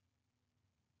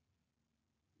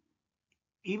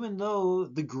 Even though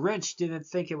the Grinch didn't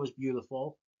think it was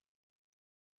beautiful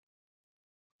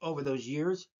over those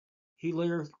years, he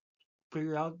later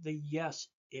figured out that yes,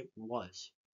 it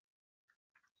was.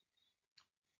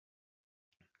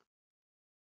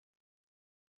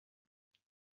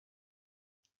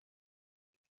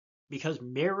 Because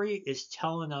Mary is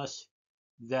telling us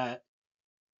that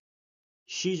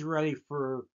she's ready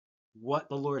for what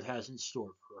the Lord has in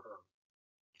store for her.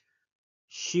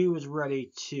 She was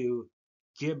ready to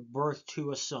give birth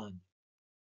to a son.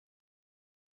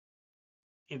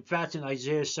 In fact, in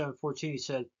Isaiah 7:14, he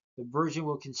said, "The virgin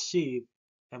will conceive,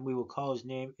 and we will call his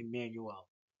name Emmanuel,"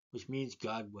 which means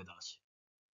God with us.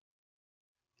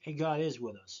 And God is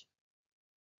with us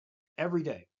every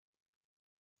day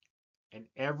and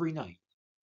every night.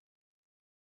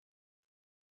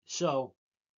 So,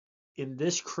 in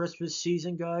this Christmas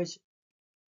season, guys,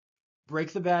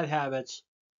 break the bad habits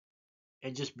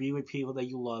and just be with people that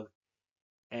you love.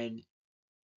 And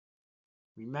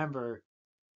remember,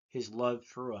 his love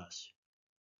for us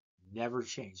never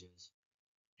changes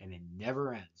and it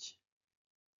never ends.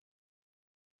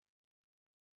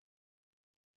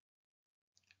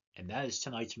 And that is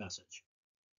tonight's message.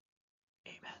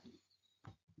 Amen.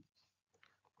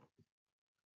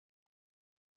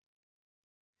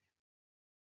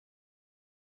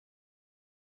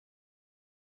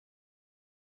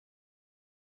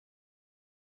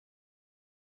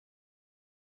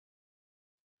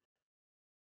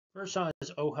 First song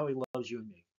is "Oh How He Loves You and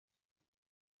Me."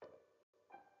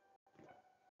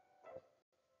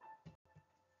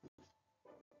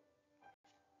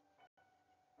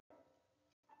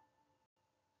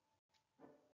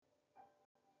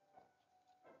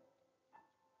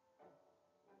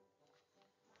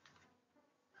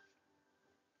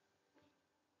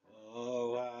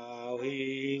 Oh, how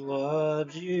he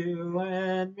loves you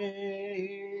and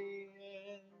me,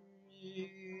 and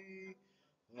me.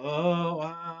 Oh,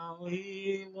 how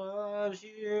he loves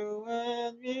you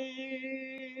and me.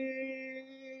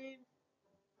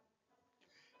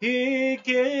 He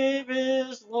gave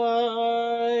his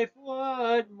life,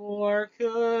 what more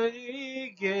could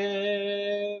he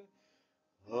give?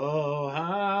 Oh,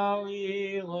 how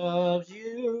he loves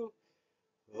you.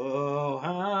 Oh,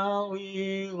 how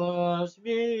he loves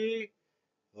me.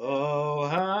 Oh,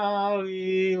 how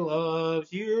he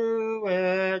loves you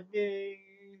and me.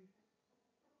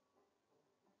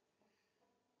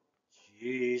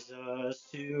 Jesus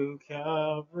to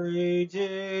Calvary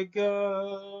did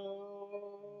go,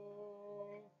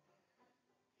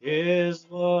 his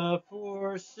love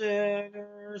for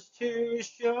sinners to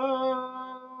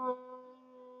show.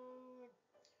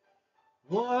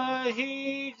 What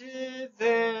he did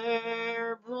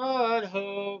there brought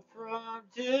hope from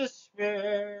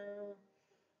despair.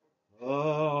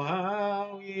 Oh,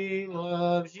 how he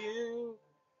loves you.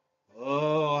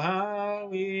 Oh, how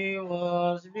he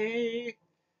loves me.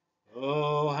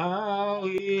 Oh, how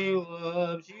he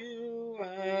loves you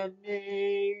and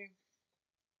me.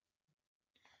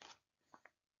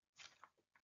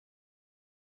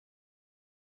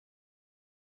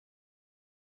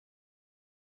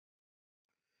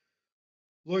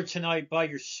 Lord, tonight, by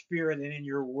your Spirit and in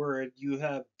your word, you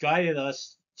have guided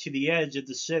us to the edge of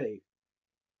the city,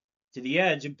 to the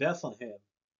edge of Bethlehem.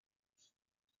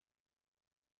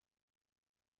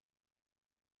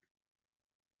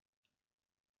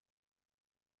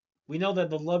 We know that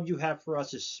the love you have for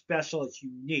us is special, it's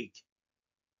unique.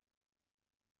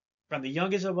 From the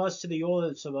youngest of us to the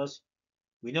oldest of us,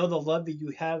 we know the love that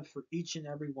you have for each and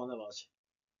every one of us.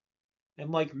 And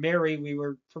like Mary, we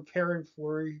were preparing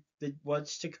for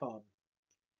what's to come.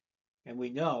 And we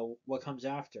know what comes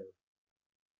after.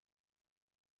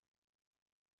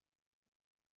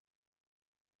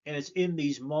 And it's in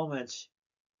these moments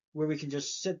where we can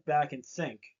just sit back and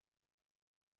think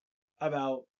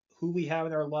about who we have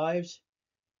in our lives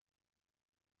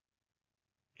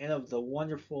and of the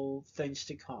wonderful things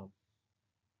to come.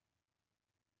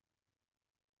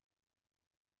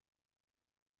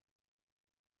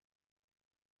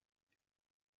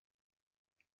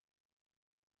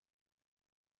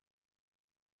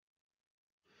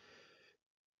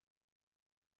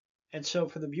 And so,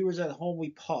 for the viewers at home,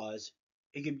 we pause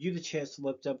and give you the chance to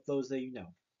lift up those that you know.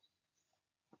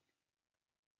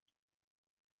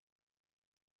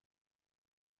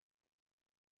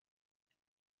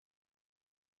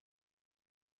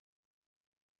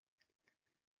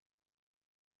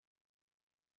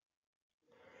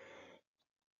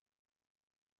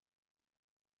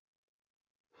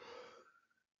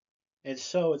 And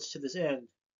so, it's to this end,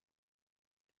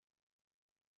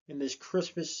 in this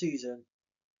Christmas season,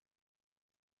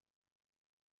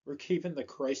 we're keeping the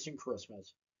Christ in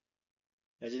Christmas.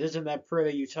 As it is in that prayer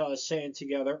that you taught us saying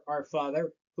together, Our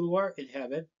Father, who art in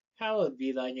heaven, hallowed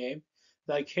be thy name.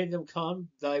 Thy kingdom come,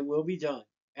 thy will be done,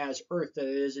 as earth that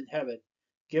it is in heaven.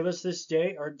 Give us this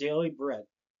day our daily bread,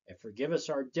 and forgive us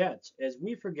our debts, as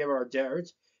we forgive our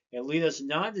debtors. And lead us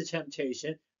not into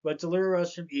temptation, but deliver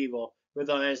us from evil. For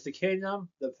thine is the kingdom,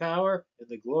 the power, and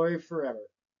the glory forever.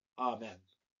 Amen.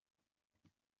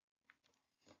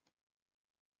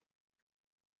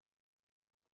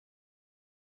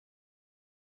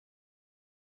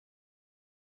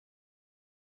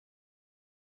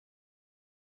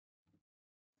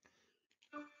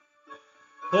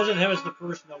 Closing hymn is the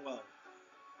first Noel.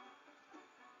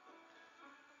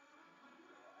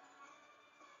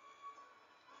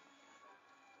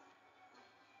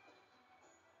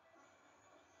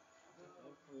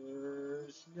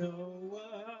 First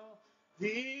Noel,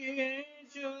 the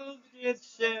angels did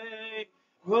say,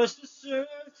 was to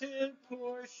certain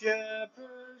poor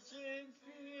shepherds in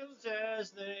fields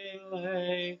as they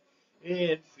lay,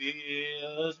 in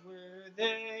fields where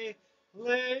they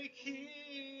lay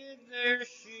keeping their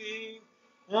sheep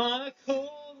on a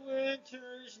cold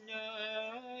winter's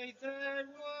night that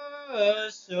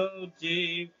was so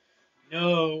deep.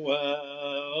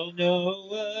 Noel,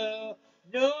 Noel,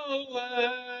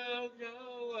 Noel,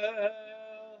 Noel,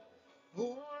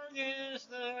 born is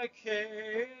the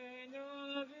King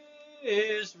of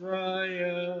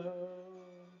Israel.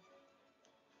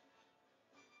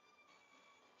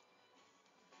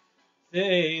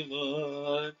 They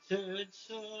looked at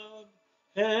some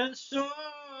and saw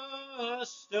a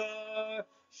star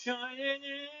shining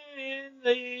in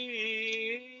the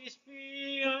east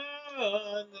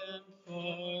beyond them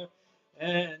far,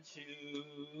 and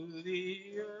to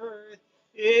the earth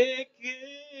it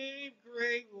gave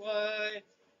great light,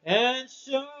 and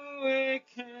so it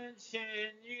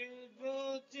continued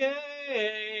both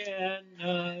day and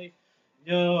night.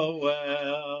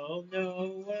 Noel,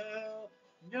 Noel,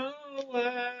 Noel,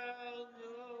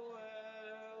 Noel,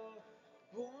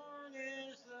 born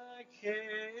is the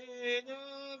King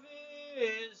of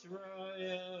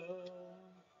Israel.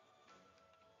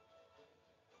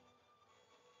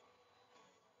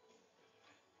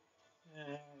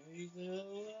 Carry the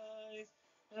light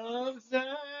of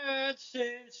that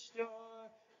same star.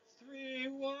 Three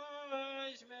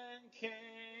wise men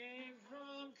came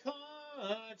from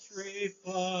country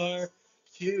far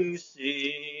to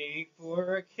seek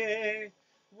for a king.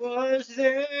 Was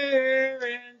their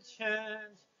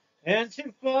intent, and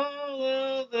to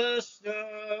follow the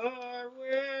star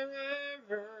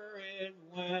wherever it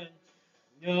went.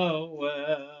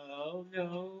 Noel,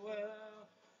 Noel,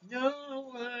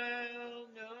 Noel,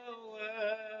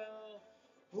 Noel,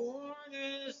 born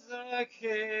is the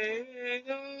King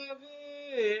of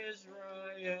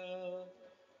Israel.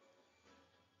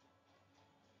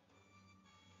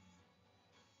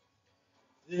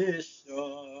 This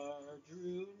star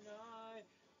drew nigh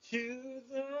to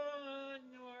the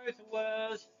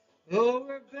northwest,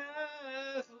 over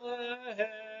Bethlehem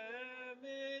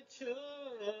it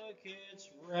took its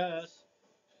rest.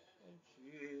 And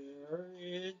here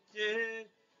it did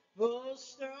both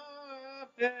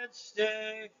stop and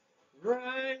stay,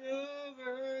 right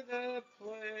over the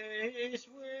place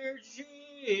where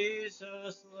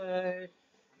Jesus lay.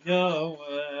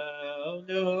 Noel,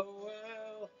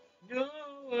 Noel,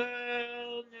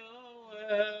 Noel,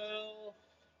 Noel,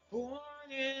 born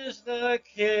is the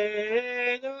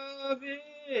King of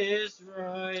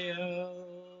Israel.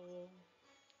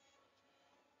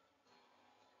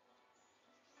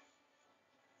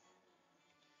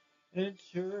 And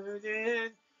turned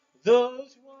in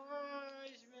those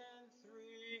wise men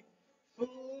three,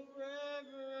 full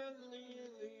reverently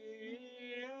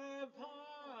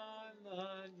upon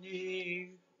the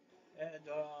knee, and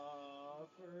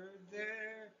offered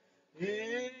their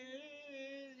incense,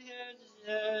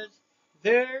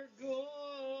 their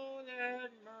gold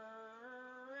and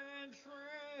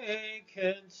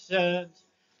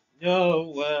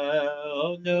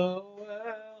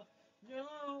Noel,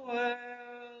 Noel,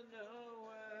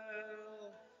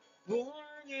 Noel.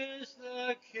 Born is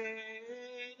the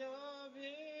King of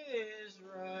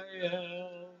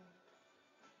Israel.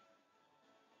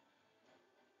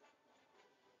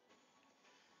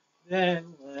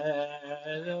 Then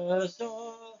let us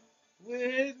all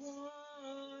with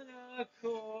one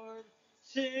accord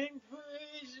sing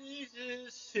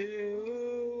praises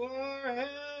to our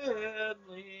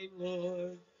heavenly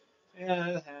Lord.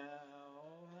 And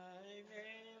how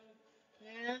man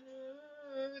and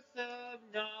earth have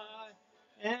not,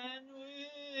 and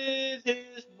with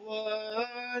his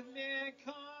blood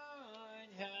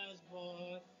mankind has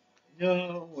bought.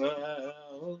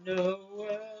 Noel,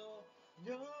 Noel,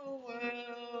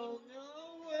 Noel,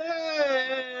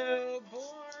 Noel,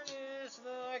 born is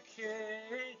the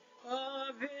King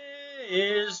of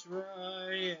Israel.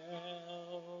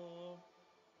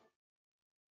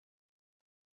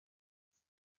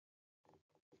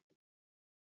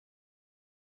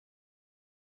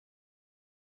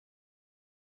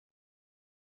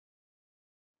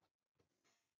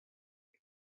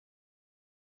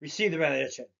 Receive the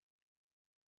benediction.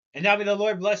 And now may the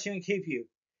Lord bless you and keep you.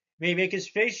 May he make his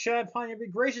face shine upon you and be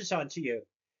gracious unto you.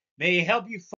 May he help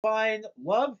you find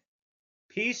love,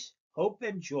 peace, hope,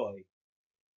 and joy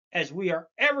as we are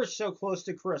ever so close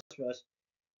to Christmas.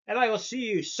 And I will see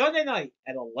you Sunday night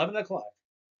at 11 o'clock.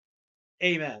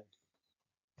 Amen.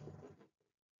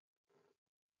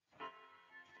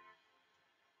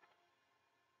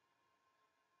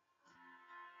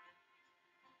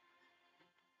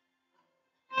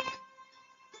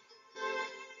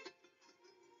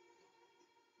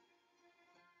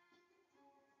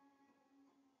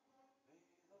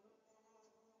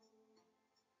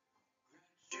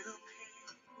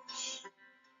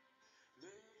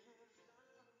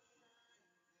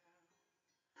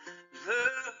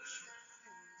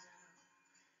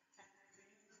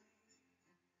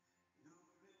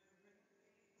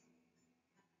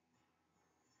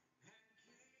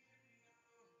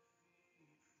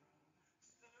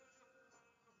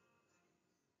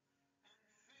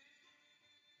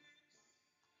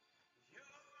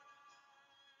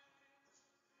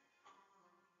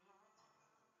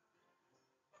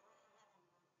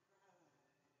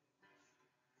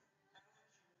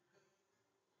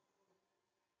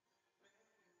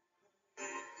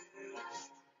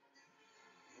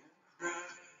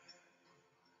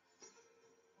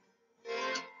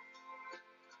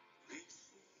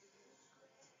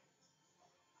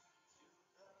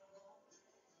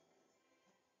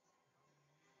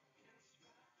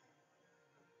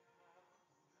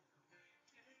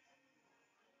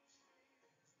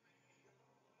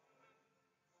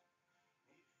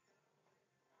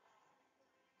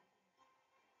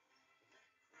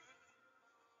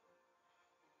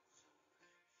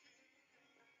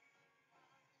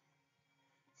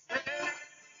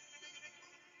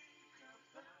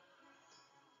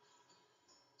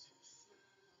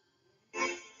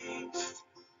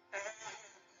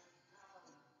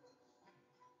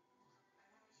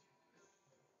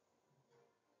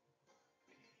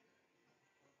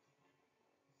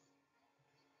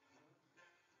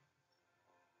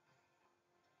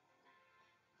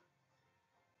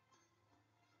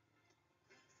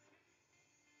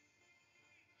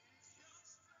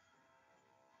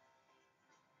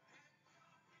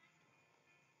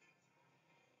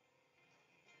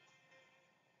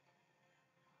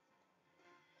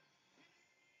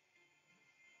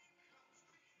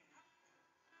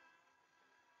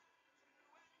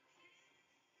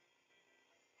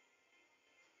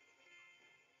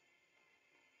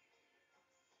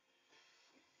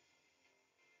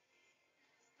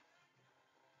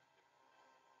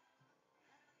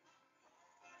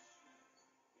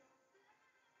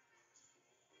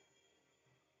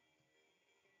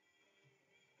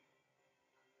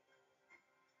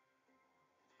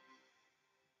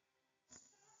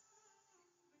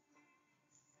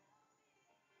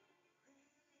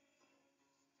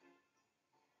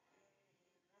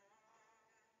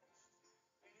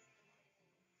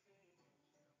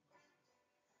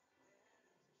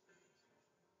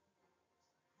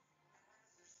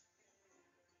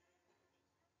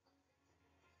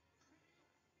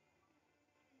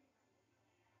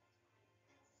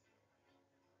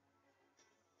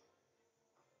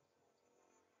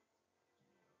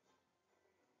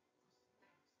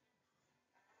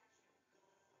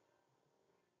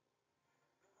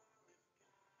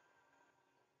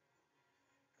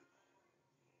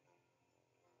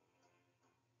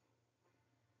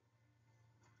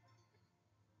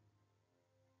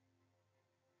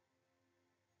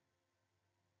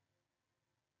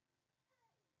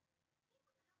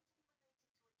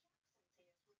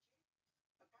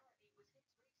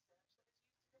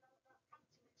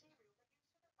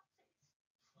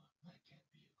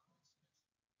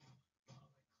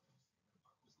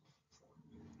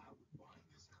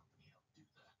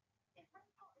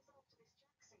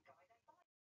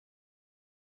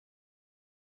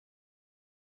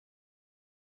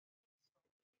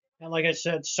 And like I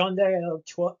said, Sunday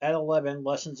at 11,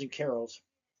 lessons and carols.